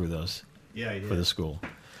you went through those Yeah, I did. for the school.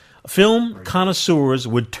 Film connoisseurs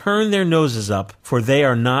would turn their noses up, for they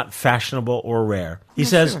are not fashionable or rare. He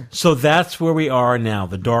says, so that's where we are now.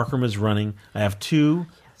 The darkroom is running. I have two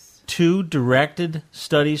directed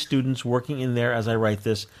study students working in there as I write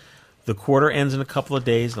this. The quarter ends in a couple of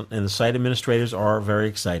days, and the site administrators are very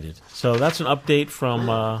excited. So that's an update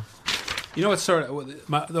from... You know what's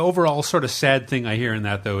the overall sort of sad thing I hear in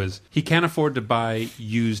that, though, is he can't afford to buy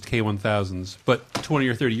used K1000s, but 20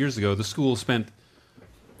 or 30 years ago, the school spent...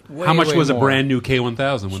 how much was a brand new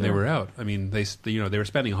K1000 when they were out? I mean, they were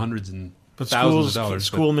spending hundreds and thousands of dollars.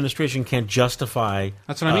 School administration can't justify.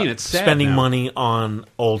 That's what I mean. It's sad spending now. money on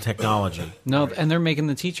old technology. No, and they're making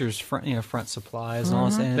the teachers front supplies and all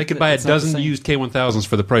this. And they could buy a dozen used K1000s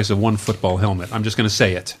for the price of one football helmet. I'm just going to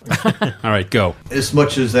say it. All right, go. As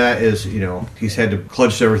much as that is, he's had to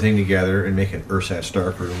clutch everything together and make an ersatz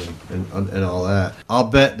darkroom and all that. I'll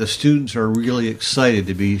bet the students are really excited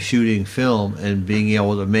to be shooting film and being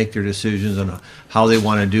able to make their decisions on how they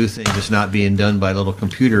want to do things. It's not being done by a little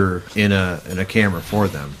computer in a camera for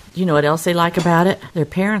them. You know what else they like about it? Their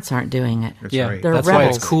parents aren't doing it. That's yeah, right. They're that's rebels. why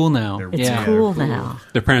it's cool now. It's cool now.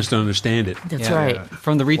 Their parents don't understand it. That's right.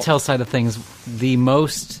 From the retail side of things, the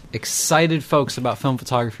most excited folks about film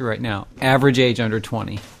photography right now, average age under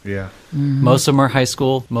 20. Yeah. Mm-hmm. Most of them are high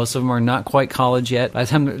school. Most of them are not quite college yet. By the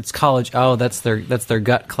time it's college, that's their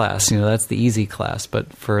gut class. That's the easy class.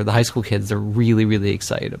 But for the high school kids, they're really, really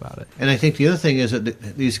excited about it. And I think the other thing is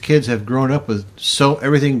that these kids have grown up with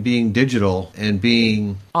everything being digital and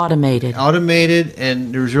being automated,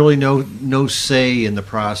 and there's really no say in the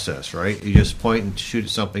process, right? You just point and shoot at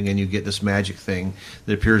something, and you get this magic thing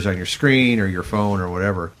that appears on your screen or your phone or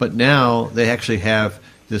whatever. But now they actually have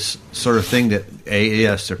this sort of thing that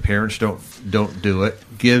yes, their parents don't do it,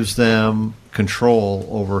 gives them control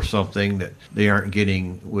over something that they aren't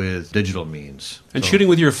getting with digital means. And shooting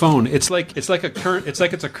with your phone, it's like it's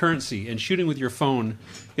a currency. And shooting with your phone,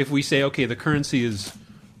 if we say, okay, the currency is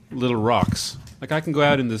little rocks. Like, I can go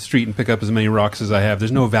out in the street and pick up as many rocks as I have.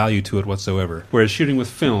 There's no value to it whatsoever. Whereas shooting with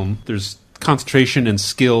film, there's concentration and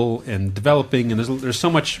skill and developing, and there's so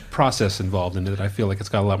much process involved in it that I feel like it's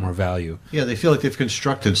got a lot more value. Yeah, they feel like they've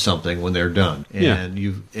constructed something when they're done. And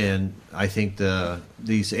Yeah. and I think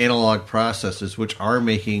these analog processes, which are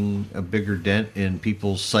making a bigger dent in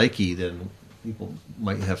people's psyche than people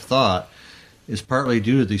might have thought, is partly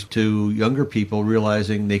due to these two younger people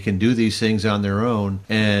realizing they can do these things on their own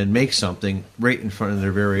and make something right in front of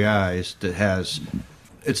their very eyes that has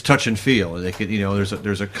it's touch and feel. They could,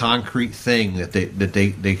 there's a concrete thing that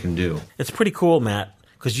they can do. It's pretty cool, Matt,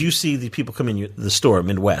 because you see the people come in the store,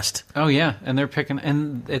 Midwest. Oh yeah, and they're picking,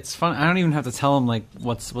 and it's fun. I don't even have to tell them like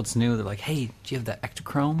what's new. They're like, "Hey, do you have that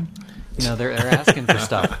Ektachrome?" They're asking for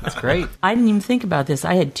stuff. It's great. I didn't even think about this.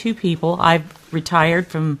 I had two people. I've retired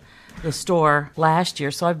from the store last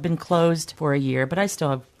year, so I've been closed for a year, but I still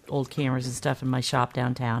have old cameras and stuff in my shop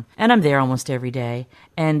downtown, and I'm there almost every day.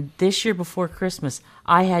 And this year before Christmas,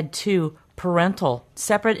 I had two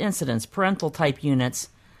separate incidents, parental type units,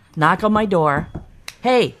 knock on my door.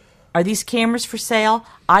 Hey, are these cameras for sale?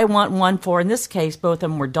 I want one for, in this case, both of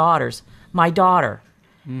them were daughters. My daughter,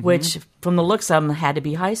 which from the looks of them had to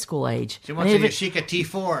be high school age. She wants a Yashica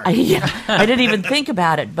T4. I didn't even think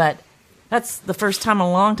about it, but that's the first time in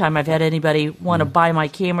a long time I've had anybody want to buy my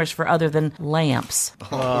cameras for other than lamps.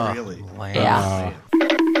 Oh, really? Yeah.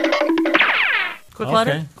 Quick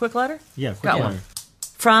letter? Yeah, quick Got letter. one.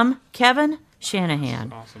 From Kevin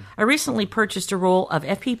Shanahan. Awesome. I recently purchased a roll of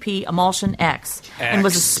FPP Emulsion X and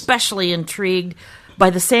was especially intrigued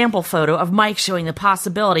by the sample photo of Mike showing the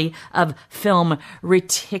possibility of film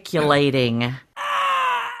reticulating.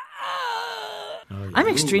 I'm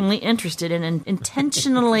extremely interested in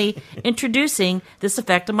intentionally introducing this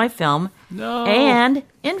effect on my film. No. And,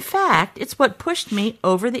 in fact, it's what pushed me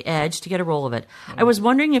over the edge to get a roll of it. I was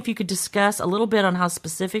wondering if you could discuss a little bit on how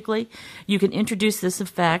specifically you can introduce this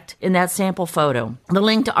effect in that sample photo. The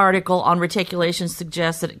linked article on reticulation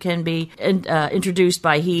suggests that it can be introduced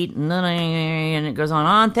by heat, and it goes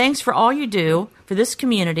on. Thanks for all you do for this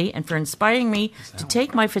community and for inspiring me to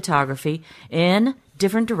take my photography in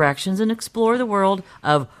different directions and explore the world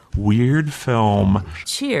of weird film.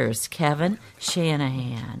 Cheers, Kevin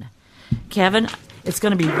Shanahan. Kevin, it's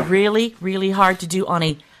going to be really, really hard to do on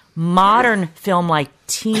a modern film like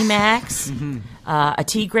T-Max, a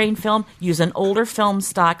T-grain film. Use an older film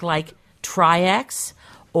stock like Tri-X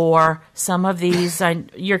or some of these.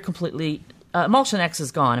 You're completely Emulsion X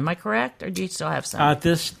is gone. Am I correct? Or do you still have some? At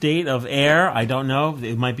this date of air, I don't know.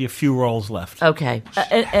 It might be a few rolls left. Okay.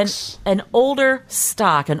 An older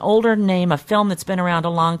stock, an older name, a film that's been around a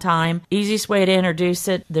long time. Easiest way to introduce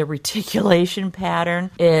it, the reticulation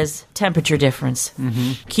pattern, is temperature difference.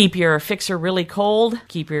 Mm-hmm. Keep your fixer really cold.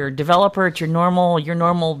 Keep your developer at your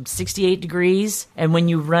normal 68 degrees. And when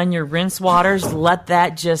you run your rinse waters, let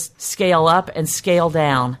that just scale up and scale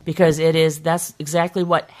down, because that's exactly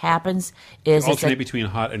what happens. Is alternate between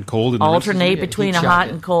hot and cold. Alternate between a hot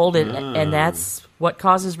and cold, and that's what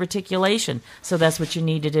causes reticulation. So that's what you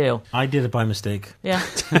need to do. I did it by mistake. Yeah.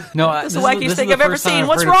 No, that's the wackiest thing I've ever seen.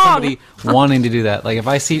 What's wrong? wrong? Wanting to do that. Like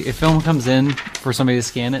if film comes in for somebody to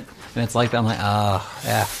scan it, and it's like that, I'm like,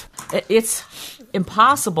 F. It's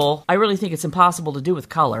impossible. I really think it's impossible to do with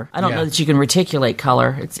color. I don't know that you can reticulate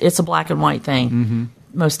color. It's a black and white thing. Mm-hmm.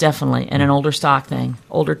 Most definitely. And an older stock thing.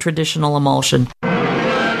 Older traditional emulsion.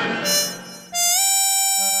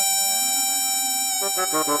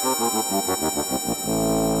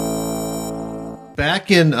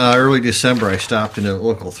 Back in early December, I stopped in a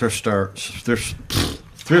local thrift store. You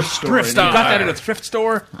got that at a thrift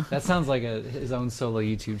store? That sounds like his own solo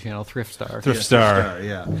YouTube channel, Thrift Star. Thrift Star,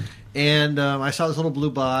 yeah. And I saw this little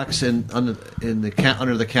blue box under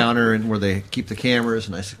the counter, and where they keep the cameras.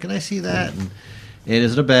 And I said, "Can I see that?" And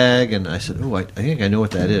is it a bag? And I said, "Oh, I think I know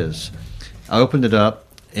what that is." I opened it up,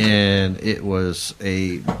 and it was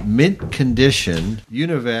a mint condition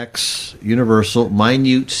Univex Universal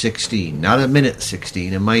Minute 16, not a Minute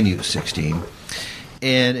 16, a Minute 16.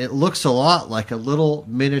 And it looks a lot like a little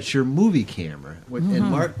miniature movie camera. Mm-hmm. And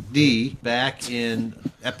Mark D, back in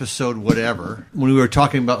episode whatever, when we were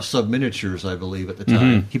talking about sub-miniatures, I believe, at the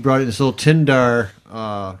time, he brought in this little Tindar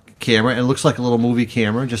camera, and it looks like a little movie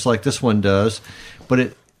camera, just like this one does.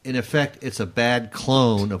 But in effect, it's a bad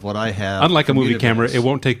clone of what I have. Unlike a movie camera, it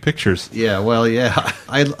won't take pictures. Yeah, well, yeah.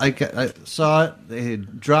 I saw it. They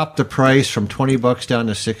had dropped the price from $20 down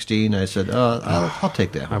to $16. I said, I'll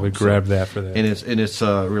take that home. I would grab that for that. And it's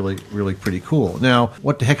really, really pretty cool. Now,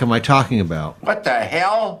 what the heck am I talking about? What the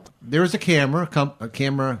hell? There was a camera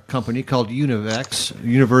company called Univex,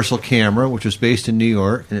 Universal Camera, which was based in New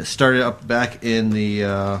York, and it started up back in the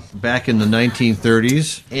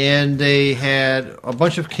 1930s. And they had a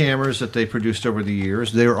bunch of cameras that they produced over the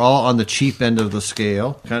years. They were all on the cheap end of the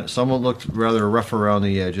scale. Some looked rather rough around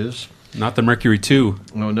the edges. Not the Mercury 2.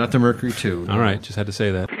 No, not the Mercury 2. All right, just had to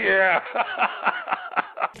say that. Yeah.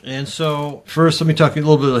 And so, first, let me talk a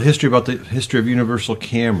little bit of the history of Universal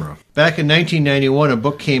Camera. Back in 1991, a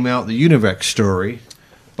book came out, The Univex Story,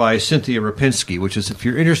 by Cynthia Rapinski, which is, if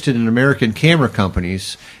you're interested in American camera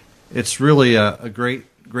companies, it's really a great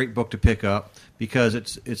book to pick up, because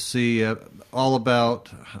it's all about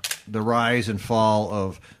the rise and fall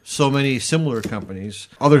of so many similar companies.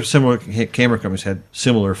 Other similar camera companies had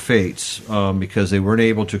similar fates because they weren't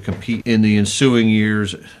able to compete in the ensuing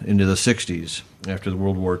years into the 60s after the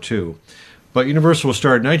World War II. But Universal was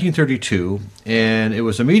started in 1932, and it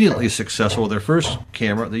was immediately successful with their first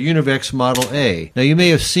camera, the Univex Model A. Now, you may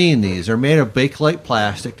have seen these. They're made of Bakelite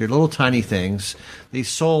plastic. They're little tiny things. They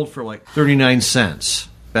sold for like 39 cents.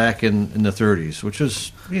 Back in the 30s, which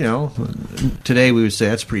was, today we would say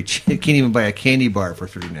that's pretty cheap. You can't even buy a candy bar for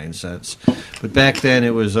 39 cents. But back then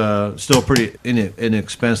it was still pretty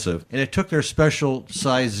inexpensive. And it took their special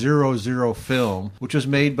size 00 film, which was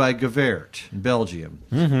made by Gevaert in Belgium.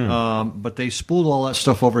 Mm-hmm. But they spooled all that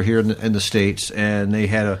stuff over here in the States, and they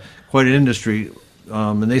had quite an industry.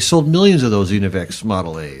 And they sold millions of those Univex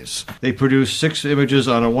Model A's. They produced 6 images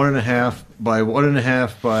on a 1.5 by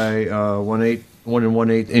 1.5 by 1/8. 1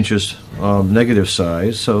 1/8 inches negative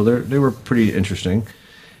size, so they were pretty interesting,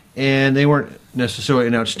 and they weren't necessarily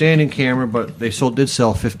an outstanding camera, but they did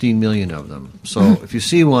sell 15 million of them. So if you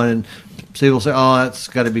see one, people say, "Oh, that's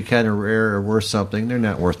got to be kind of rare or worth something." They're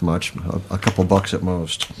not worth much, a couple bucks at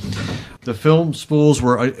most. The film spools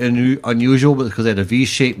were unusual because they had a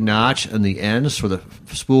V-shaped notch on the ends for the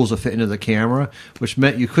spools to fit into the camera, which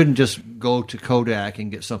meant you couldn't just go to Kodak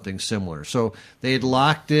and get something similar. So they had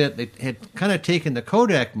locked it. They had kind of taken the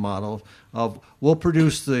Kodak model of, we'll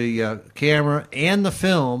produce the camera and the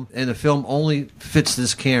film only fits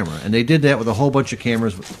this camera. And they did that with a whole bunch of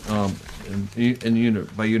cameras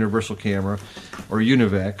by Universal Camera or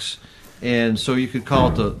Univex. And so you could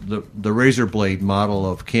call it the razor blade model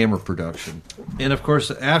of camera production. And of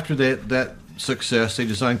course, after that success, they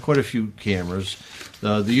designed quite a few cameras.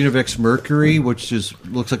 The Univex Mercury, which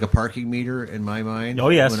looks like a parking meter in my mind. Oh,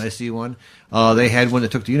 yes. When I see one. They had one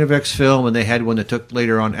that took the Univex film, and they had one that took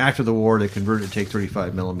later on after the war. They converted to take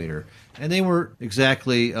 35 millimeter. And they weren't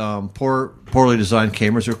exactly poorly designed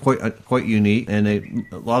cameras. They're quite unique, and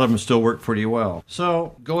a lot of them still work pretty well.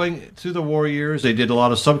 So going through the war years, they did a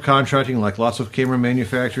lot of subcontracting, like lots of camera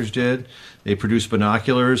manufacturers did. They produced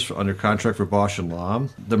binoculars under contract for Bosch and Lomb.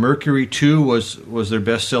 The Mercury 2 was their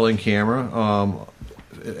best-selling camera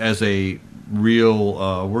as a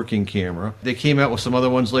real working camera. They came out with some other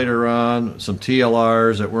ones later on, some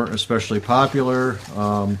TLRs that weren't especially popular.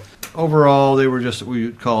 Overall, they were we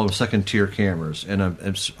would call them second-tier cameras. And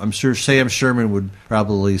I'm sure Sam Sherman would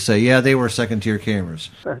probably say, yeah, they were second-tier cameras.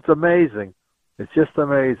 It's amazing. It's just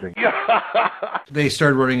amazing. They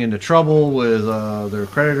started running into trouble with their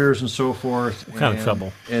creditors and so forth. What kind of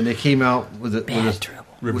trouble? And they came out with trouble.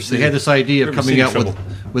 They had this idea of coming out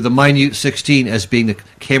with a Minute 16 as being the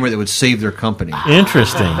camera that would save their company.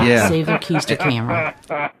 Interesting. Yeah. Save their Keister camera.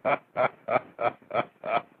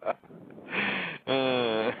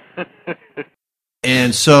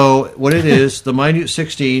 And so what it is, the Minute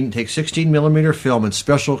 16 takes 16 millimeter film and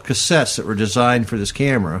special cassettes that were designed for this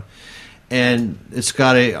camera. And it's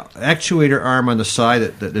got a actuator arm on the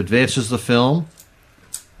side that advances the film,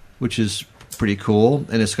 which is pretty cool.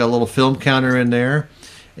 And it's got a little film counter in there.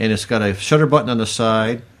 And it's got a shutter button on the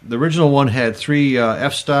side. The original one had 3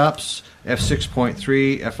 f-stops,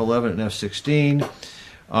 f6.3, f11, and f16.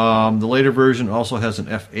 The later version also has an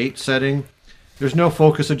f8 setting. There's no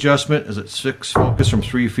focus adjustment, as it's fixed focus from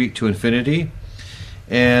 3 feet to infinity.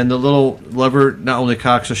 And the little lever not only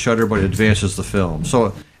cocks the shutter, but it advances the film.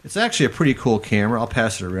 So it's actually a pretty cool camera. I'll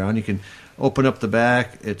pass it around. You can open up the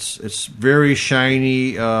back. It's very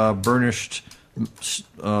shiny, burnished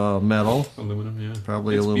metal. Aluminum, yeah.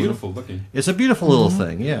 Probably it's aluminum. Beautiful looking. It's a beautiful little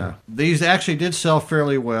thing, yeah. These actually did sell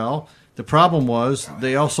fairly well. The problem was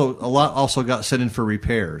a lot also got sent in for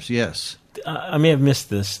repairs. Yes. I may have missed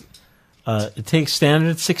this. It takes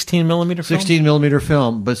standard 16 millimeter film. 16 millimeter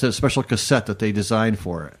film, but it's a special cassette that they designed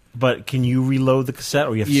for it. But can you reload the cassette,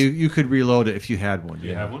 or you could reload it if you had one? Do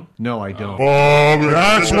you have one? No, I don't.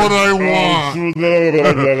 That's what I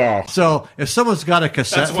want. So if someone's got a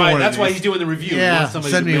cassette, that's why he's doing the review. Yeah,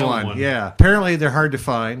 send me one. Yeah, apparently they're hard to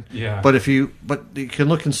find. Yeah, but you can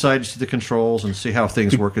look inside to see the controls and see how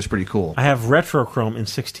things work. It's pretty cool. I have retrochrome in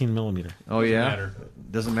 16 millimeter. Oh yeah.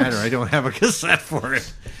 Doesn't matter. I don't have a cassette for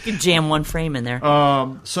it. You can jam one frame in there.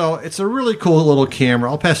 So it's a really cool little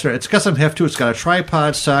camera. I'll pass it around. It's got some heft to it. It's got a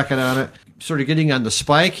tripod socket on it. Sort of getting on the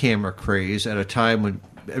spy camera craze at a time when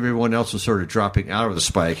everyone else was sort of dropping out of the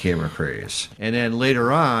spy camera craze. And then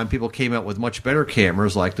later on, people came out with much better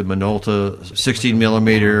cameras like the Minolta 16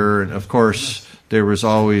 millimeter, and of course there was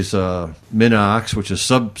always Minox, which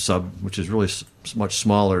is which is really much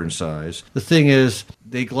smaller in size. The thing is,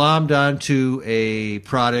 they glommed onto a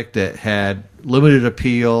product that had limited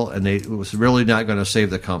appeal, and it was really not going to save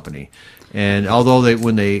the company. And although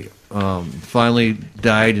when they finally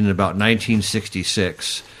died in about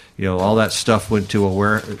 1966, all that stuff went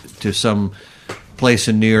to some place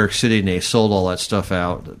in New York City, and they sold all that stuff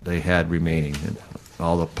out that they had remaining, and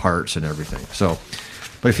all the parts and everything. So.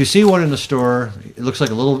 But if you see one in the store, it looks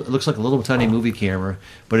like a little tiny movie camera,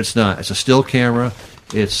 but it's not. It's a still camera.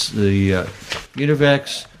 It's the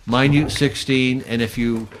Univex Minute 16, and if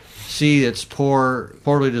you see its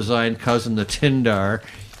poorly designed cousin, the Tindar,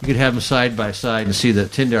 you could have them side by side and see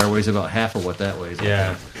that Tindar weighs about half of what that weighs.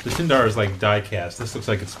 Yeah, the Tindar is like die cast. This looks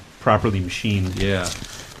like it's properly machined. Yeah.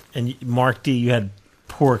 And Mark D, you had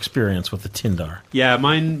poor experience with the Tindar. Yeah,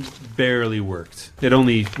 mine barely worked. It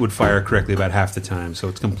only would fire correctly about half the time, so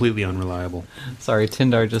it's completely unreliable. Sorry,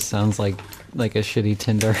 Tindar just sounds like a shitty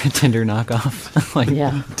Tinder knockoff.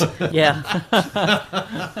 Yeah.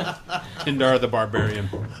 Tindar the Barbarian.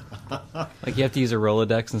 Like you have to use a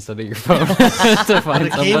Rolodex instead of your phone to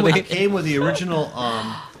find somebody. It came with the original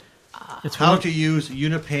how to use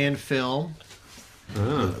Unipan film.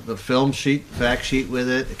 The film sheet, fact sheet with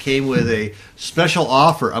it. It came with a special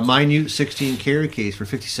offer, a Minute 16 carry case for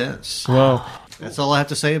 50 cents. Well, that's all I have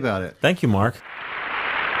to say about it. Thank you, Mark.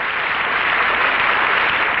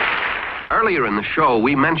 Earlier in the show,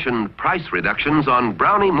 we mentioned price reductions on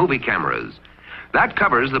Brownie movie cameras. That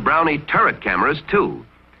covers the Brownie turret cameras, too.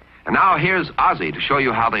 And now here's Ozzy to show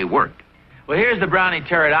you how they work. Well, here's the Brownie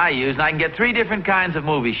turret I use, and I can get 3 different kinds of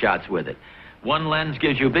movie shots with it. One lens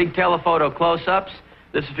gives you big telephoto close-ups.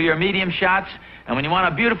 This is for your medium shots. And when you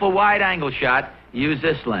want a beautiful wide-angle shot, use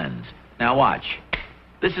this lens. Now watch.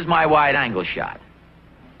 This is my wide-angle shot.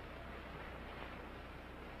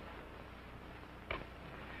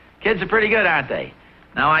 Kids are pretty good, aren't they?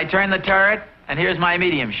 Now I turn the turret, and here's my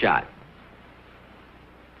medium shot.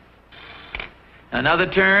 Another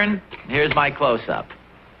turn, and here's my close-up.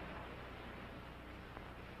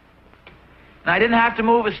 And I didn't have to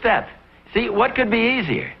move a step. See, what could be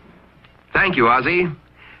easier? Thank you, Ozzy.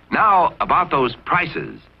 Now, about those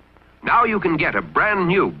prices. Now you can get a brand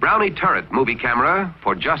new Brownie Turret movie camera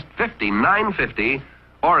for just $59.50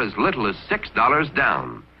 or as little as $6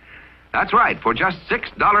 down. That's right, for just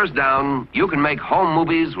 $6 down, you can make home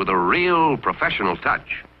movies with a real professional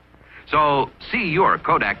touch. So, see your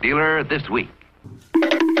Kodak dealer this week.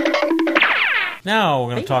 Now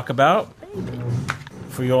we're going to talk about,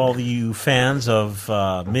 for all you fans of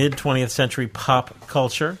mid-20th century pop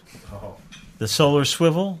culture, the Solar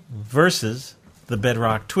Swivel versus the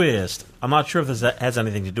Bedrock Twist. I'm not sure if this has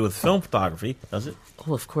anything to do with film photography, does it?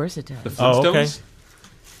 Oh, of course it does. The Flintstones? okay.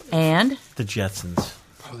 And? The Jetsons.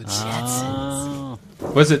 Oh, the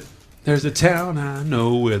Jetsons. Was it, there's a town I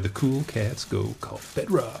know where the cool cats go called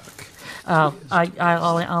Bedrock. Oh,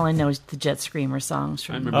 all I know is the Jet Screamer songs.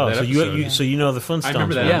 From I remember that episode. So you know the Flintstones. I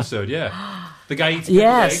remember that right? episode, yeah. The guy eats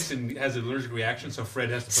Yes. eggs and has an allergic reaction, so Fred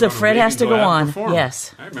has to put So on a Fred wig has and to go out and on, perform.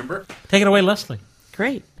 yes. I remember. Take it away, Leslie.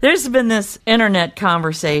 Great. There's been this internet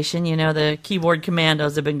conversation, the keyboard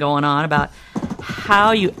commandos have been going on about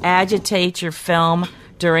how you agitate your film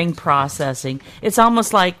during processing. It's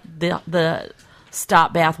almost like the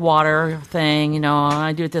stop bath water thing,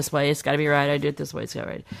 I do it this way, it's got to be right, I do it this way, it's got to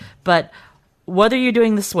be right. But whether you're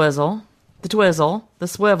doing the swizzle, the twizzle, the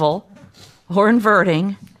swivel, or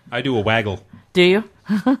inverting... I do a waggle. Do you?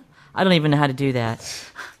 I don't even know how to do that.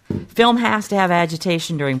 Film has to have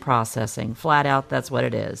agitation during processing. Flat out, that's what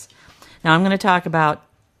it is. Now, I'm going to talk about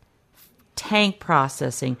tank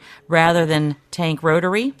processing rather than tank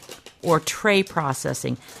rotary or tray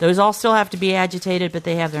processing. Those all still have to be agitated, but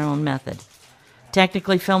they have their own method.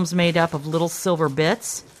 Technically, film's made up of little silver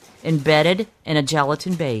bits embedded in a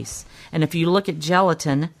gelatin base. And if you look at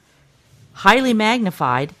gelatin, highly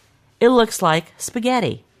magnified, it looks like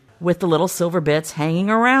spaghetti with the little silver bits hanging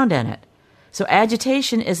around in it. So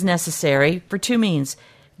agitation is necessary for two means: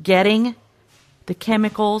 getting the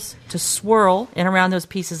chemicals to swirl in around those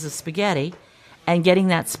pieces of spaghetti and getting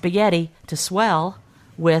that spaghetti to swell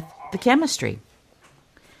with the chemistry.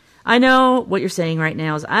 I know what you're saying right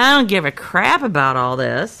now is, I don't give a crap about all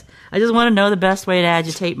this. I just want to know the best way to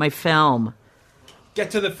agitate my film.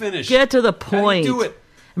 Get to the finish. Get to the point. How do you do it?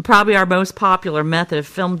 And probably our most popular method of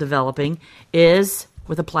film developing is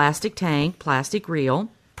with a plastic tank, plastic reel,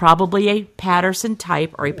 probably a Patterson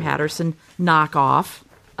type or a Patterson knockoff.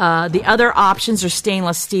 The other options are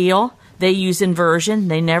stainless steel. They use inversion.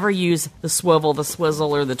 They never use the swivel, the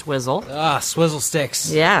swizzle, or the twizzle. Swizzle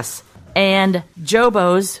sticks. Yes. And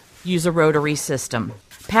Jobos use a rotary system.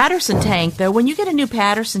 Patterson tank, though, when you get a new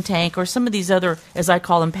Patterson tank or some of these other, as I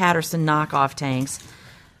call them, Patterson knockoff tanks,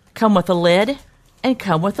 come with a lid and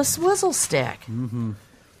come with a swizzle stick. Mm-hmm.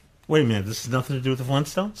 Wait a minute, this has nothing to do with the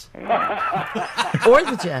Flintstones? Or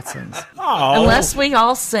the Jetsons. Oh. Unless we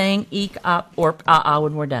all sing eek up or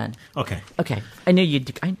when we're done. Okay. Okay. I knew you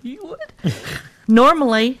would.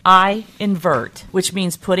 Normally, I invert, which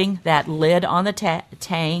means putting that lid on the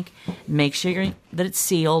tank, make sure that it's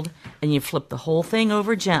sealed, and you flip the whole thing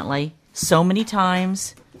over gently so many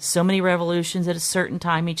times, so many revolutions at a certain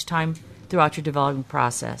time each time throughout your development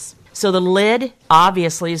process. So the lid,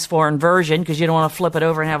 obviously, is for inversion because you don't want to flip it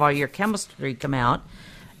over and have all your chemistry come out.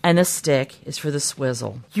 And the stick is for the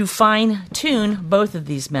swizzle. You fine-tune both of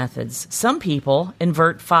these methods. Some people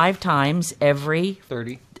invert 5 times every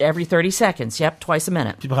 30 seconds. Yep, twice a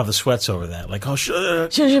minute. People have the sweats over that. Like, oh,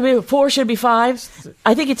 Should it be 4? Should it be 5?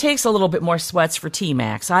 I think it takes a little bit more sweats for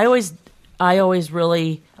T-Max. I always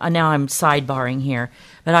really, now I'm sidebarring here,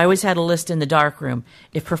 but I always had a list in the darkroom.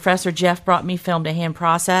 If Professor Jeff brought me film to hand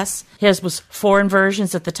process, his was 4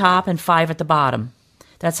 inversions at the top and 5 at the bottom.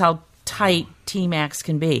 That's how tight T-Max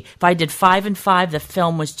can be. If I did 5 and 5, the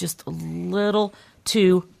film was just a little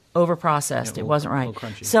too overprocessed. It wasn't right.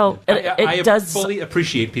 Crunchy. So I does fully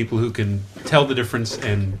appreciate people who can tell the difference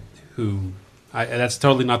and who. That's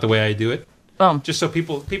totally not the way I do it. Just so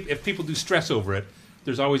people, if people do stress over it,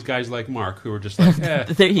 there's always guys like Mark who are just like,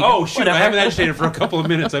 oh, shoot, Whatever. I haven't agitated for a couple of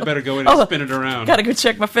minutes. I better go in and spin it around. Gotta go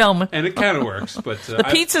check my film. And it kind of works. But the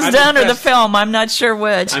pizza's done or the film, I'm not sure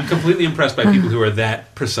which. I'm completely impressed by people who are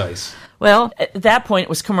that precise. Well, at that point, it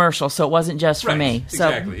was commercial, so it wasn't just for me. So,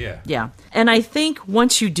 exactly, yeah. Yeah. And I think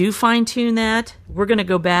once you do fine-tune that, we're going to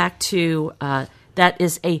go back to that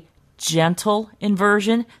is a gentle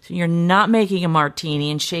inversion. So you're not making a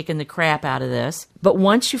martini and shaking the crap out of this. But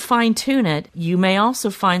once you fine-tune it, you may also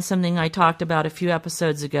find something I talked about a few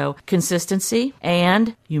episodes ago, consistency,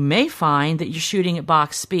 and you may find that you're shooting at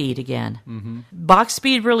box speed again. Box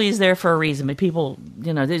speed really is there for a reason, but people,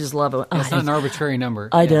 they just love it. It's not an arbitrary number.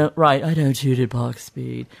 I don't shoot at box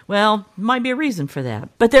speed. Well, might be a reason for that.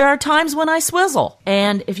 But there are times when I swizzle.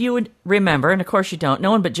 And if you would remember, and of course you don't,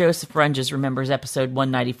 no one but Joseph Runges remembers episode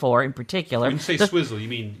 194 in particular. When you say swizzle, you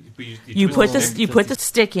mean you put the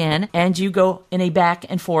stick in and you go in a back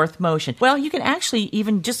and forth motion. Well, you can actually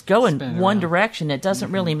even just go in one direction. It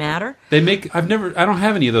doesn't really matter. I don't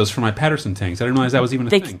have any of those for my Patterson tanks. I didn't realize that was even a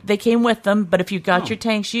thing. They came with them, but if you got your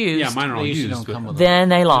tanks used, yeah, mine are all used. Then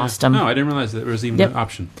they lost them. No, I didn't realize there was even an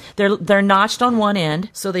option. They're notched on one end,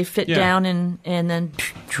 so they fit down and then.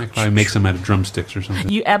 I make some out of drumsticks or something.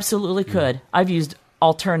 You absolutely could. I've used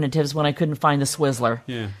alternatives when I couldn't find the Swizzler.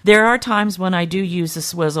 Yeah. There are times when I do use the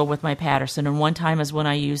swizzle with my Patterson, and one time is when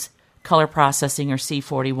I use color processing or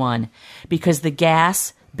C41 because the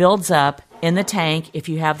gas builds up in the tank if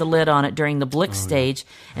you have the lid on it during the Blix stage.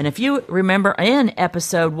 And if you remember in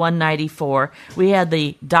episode 194, we had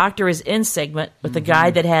the Doctor is In segment with the guy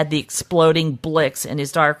that had the exploding Blix in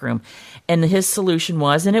his darkroom. And his solution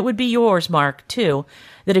was, and it would be yours, Mark, too,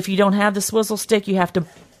 that if you don't have the swizzle stick, you have to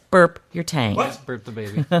burp your tank. What? Burp the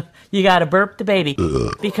baby. You got to burp the baby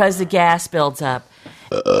because the gas builds up.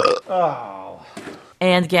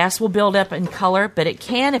 And gas will build up in color, but it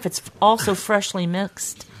can if it's also freshly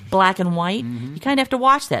mixed, black and white. You kind of have to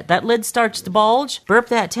watch that. That lid starts to bulge, burp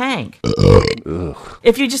that tank.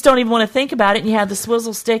 If you just don't even want to think about it and you have the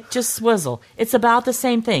swizzle stick, just swizzle. It's about the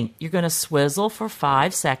same thing. You're going to swizzle for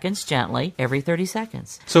 5 seconds gently every 30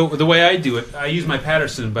 seconds. So the way I do it, I use my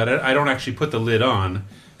Patterson, but I don't actually put the lid on.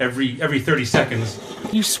 Every 30 seconds.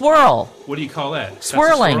 You swirl. What do you call that?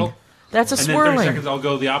 Swirling. That's a and swirling. And then 30 seconds I'll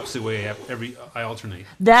go the opposite way. I alternate.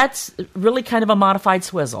 That's really kind of a modified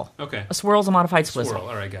swizzle. Okay. A swirl's a modified swizzle. Swirl.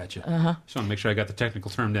 All right, gotcha. Just want to make sure I got the technical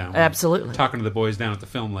term down. Absolutely. Talking to the boys down at the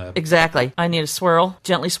film lab. Exactly. I need a swirl,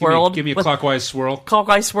 gently swirled. Give me a clockwise swirl.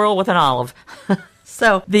 Clockwise swirl with an olive.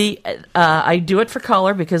 So I do it for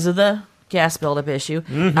color because of the gas buildup issue.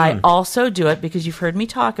 I also do it because you've heard me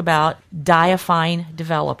talk about Diafine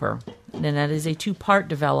Developer. And that is a 2-part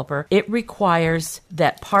developer. It requires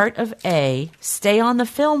that part of A stay on the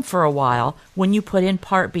film for a while when you put in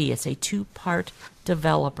part B. It's a 2-part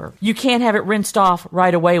developer. You can't have it rinsed off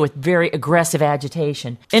right away with very aggressive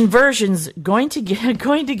agitation. Inversion's going to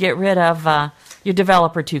get rid of your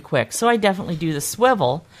developer too quick. So I definitely do the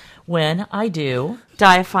swivel when I do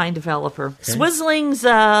Diafine Developer. Okay. Swizzling's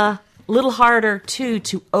a little harder too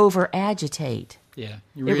to over agitate. Yeah,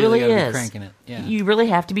 you really gotta be cranking it. Yeah. You really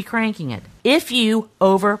have to be cranking it. If you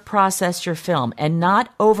over-process your film and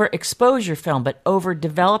not overexpose your film, but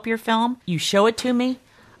over-develop your film, you show it to me,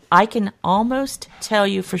 I can almost tell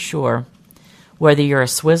you for sure whether you're a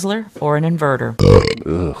swizzler or an inverter.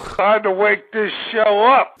 Time to wake this show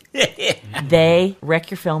up. They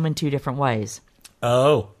wreck your film in 2 different ways.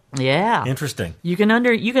 Oh. Yeah. Interesting. You can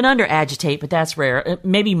under agitate, but that's rare.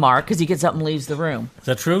 Maybe Mark, because he gets up and leaves the room. Is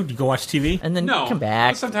that true? Do you go watch TV? And then come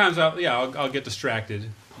back. Sometimes I'll get distracted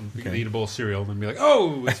and eat a bowl of cereal and be like,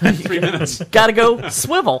 oh, it's been 3 minutes. Gotta go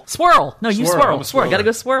swirl. No, you swirl. Gotta go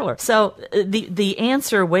swirler. So the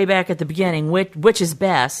answer way back at the beginning, which is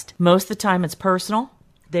best, most of the time it's personal.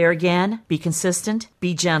 There again, be consistent,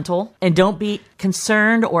 be gentle, and don't be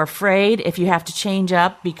concerned or afraid if you have to change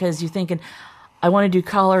up because you're thinking, I want to do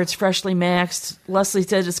color, it's freshly mixed. Leslie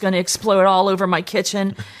said it's going to explode all over my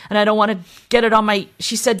kitchen, and I don't want to get it on my...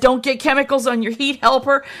 She said, don't get chemicals on your heat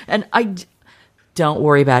helper, and don't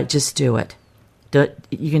worry about it, just do it.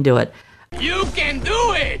 You can do it. You can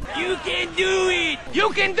do it! You can do it! You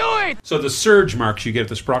can do it! So the surge marks you get at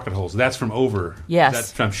the sprocket holes, that's from over. Yes.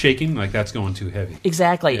 That's from shaking, like that's going too heavy.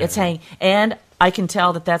 Exactly. Yeah. It's hanging. And I can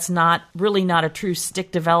tell that that's not a true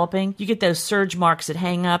stick developing. You get those surge marks that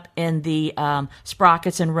hang up in the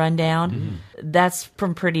sprockets and run down. That's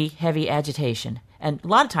from pretty heavy agitation. And a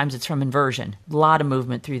lot of times it's from inversion. A lot of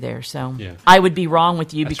movement through there. So I would be wrong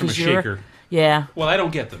with you that's because from a shaker. Yeah. Well, I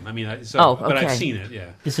don't get them. I mean, but I've seen it, yeah.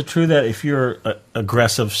 Is it true that if you're an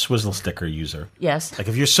aggressive swizzle sticker user... Yes. Like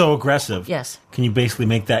if you're so aggressive... Yes. Can you basically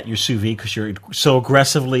make that your sous vide because you're so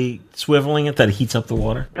aggressively swiveling it that it heats up the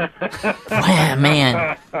water?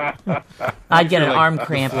 Man. I'd get an arm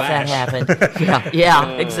cramp if that happened. Yeah,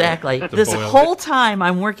 exactly. This whole time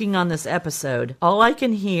I'm working on this episode, all I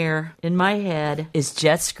can hear in my head is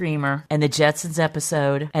Jet Screamer and the Jetsons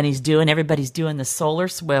episode, and everybody's doing the solar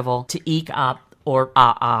swivel to eke up or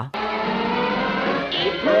ah-ah.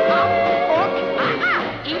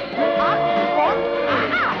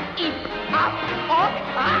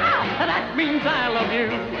 That means I'll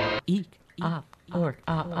you. Eek, up, or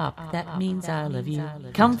up. That means I love you.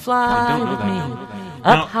 Come fly with me.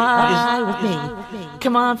 Up high with me.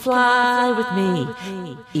 Come on, fly with me.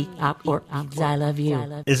 Eek, up, or up. I love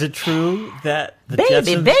you. Is it true that the Baby,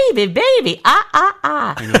 Jetsons... baby.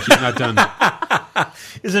 I know she's not done.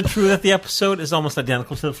 Is it true that the episode is almost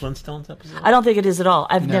identical to the Flintstones episode? I don't think it is at all.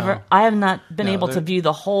 I have not been No, able to they're- view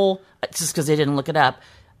the whole, just because I didn't look it up,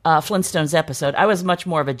 Flintstones episode. I was much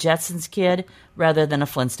more of a Jetsons kid rather than a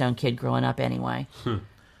Flintstone kid growing up anyway.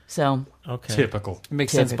 So Typical. It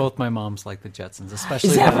makes Typical. sense. Both my moms like the Jetsons, especially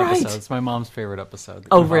Is that that right? episode. It's my mom's favorite episode.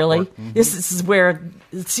 Oh, About really? work. Mhm. This is where,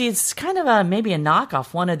 see, it's kind of maybe a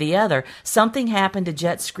knockoff, one or the other. Something happened to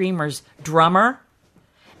Jet Screamer's drummer,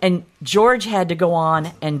 and George had to go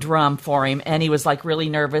on and drum for him, and he was like really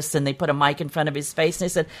nervous, and they put a mic in front of his face, and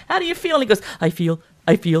they said, "How do you feel?" And he goes, I feel.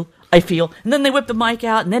 And then they whip the mic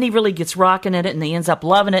out, and then he really gets rocking at it, and he ends up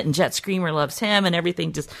loving it, and Jet Screamer loves him, and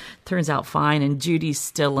everything just turns out fine, and Judy's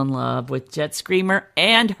still in love with Jet Screamer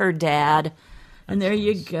and her dad. And there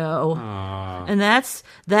you go. And that's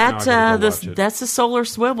Now I gotta go watch it. that's the Solar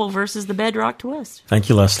Swivel versus the Bedrock Twist. Thank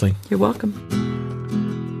you, Leslie. You're welcome.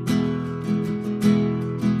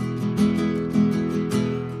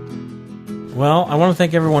 Well, I want to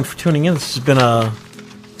thank everyone for tuning in. This has been a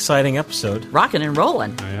exciting episode. Rocking and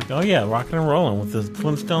rolling. Oh yeah, rocking and rolling with the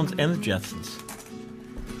Flintstones and the Jetsons.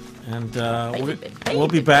 And we'll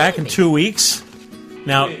be back in 2 weeks.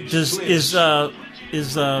 Now, is Mr.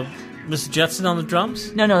 Jetson on the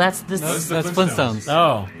drums? No, that's Flintstones.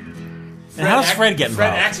 Oh, and how's Fred getting Fred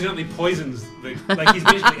involved? accidentally poisons like he's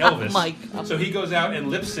basically Elvis. Mike. So he goes out and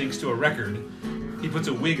lip syncs to a record. He puts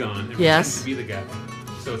a wig on and Yes. pretends to be the guy.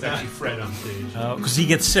 So it's actually Fred on stage. Oh, because he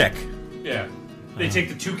gets sick. Yeah. They take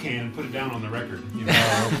the toucan and put it down on the record. You know?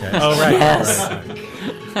 Oh, okay. Oh, right. Yes.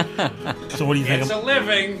 Right. So what do you think? It's a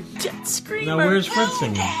living. Jet Screamer. Now, where's Fred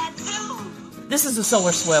singing? This is the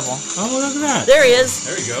Solar Swivel. Oh, look at that. There he is.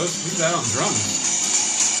 There he goes. He's out on drums.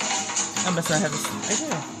 I must not have this. I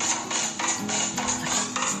do.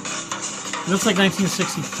 Looks like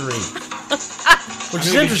 1963. Which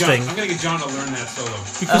is I'm gonna get interesting. John, I'm going to get John to learn that solo.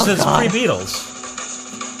 Because it's God. pre-Beatles.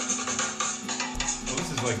 Well, this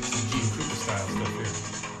is like some Gene Krupa style stuff here.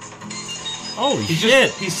 Holy He's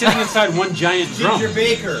shit. He's sitting inside one giant drum. Ginger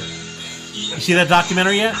Baker. You see that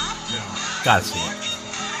documentary yet? No. Gotta see it.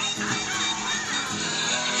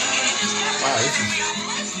 Wow, this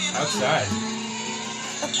is outside.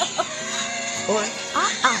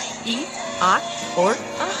 Or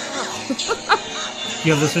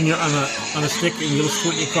You have this on a stick and you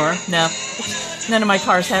listen to it in your car? No. None of my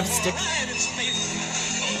cars have sticks. That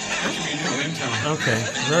should be a new ringtone. Okay,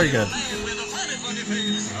 very good.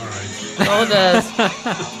 All right. All it does.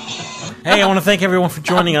 Hey, I want to thank everyone for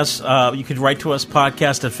joining us. You could write to us,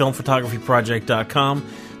 podcast at filmphotographyproject.com.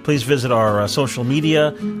 Please visit our social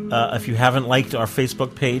media. If you haven't liked our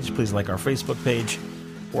Facebook page, please like our Facebook page.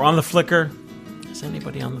 We're on the Flickr. Is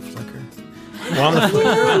anybody on the Flickr? We're on the Flickr.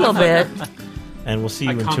 Yeah, a little bit. And we'll see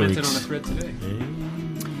you I in 2 commented weeks. on the thread today.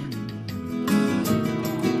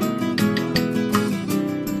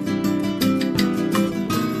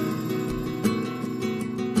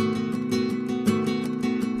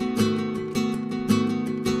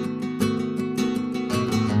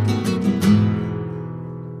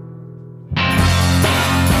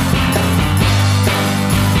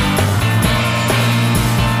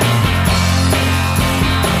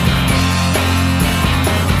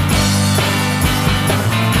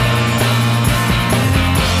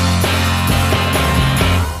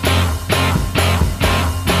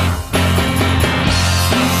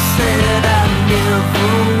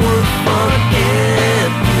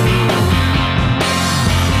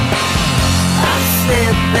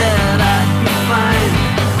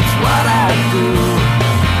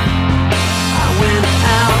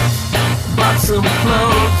 Some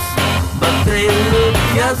clothes, but they look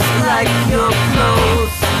just like your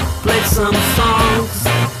clothes. Played some songs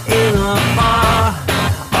in a bar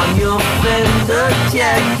on your Fender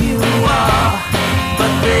Jaguar,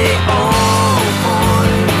 but they all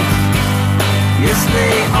point, yes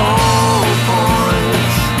they all point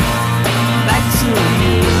back to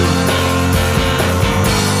you.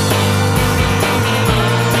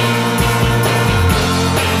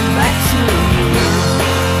 Back to you.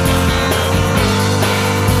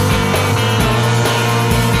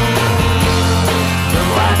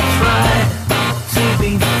 Though I try to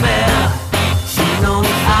be fair, she knows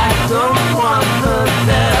I don't want her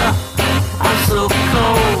there. I'm so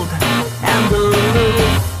cold and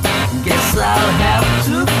aloof. Guess I'll have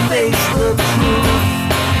to face the truth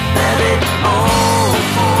that it all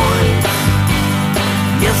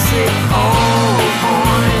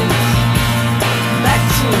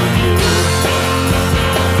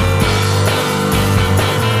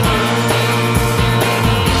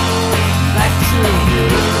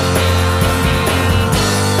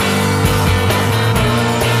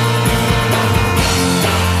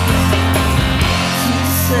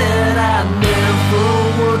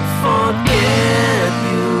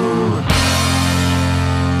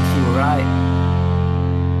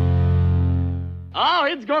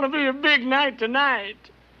gonna be a big night tonight.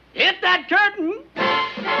 Hit that curtain.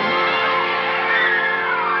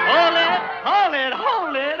 Hold it, hold it,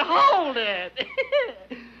 hold it, hold it.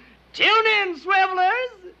 Tune in,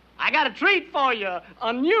 Swivelers. I got a treat for you.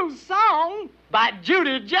 A new song by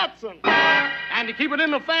Judy Jetson. And to keep it in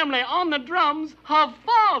the family, on the drums, her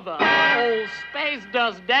father, old Space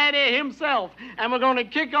Dust Daddy himself. And we're going to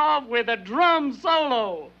kick off with a drum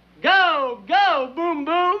solo. Go, go, boom,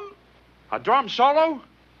 boom. A drum solo?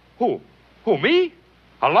 Who? Me?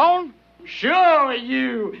 Alone? Sure,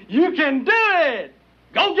 you. You can do it.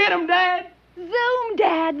 Go get him, Dad. Zoom,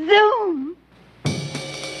 Dad, zoom.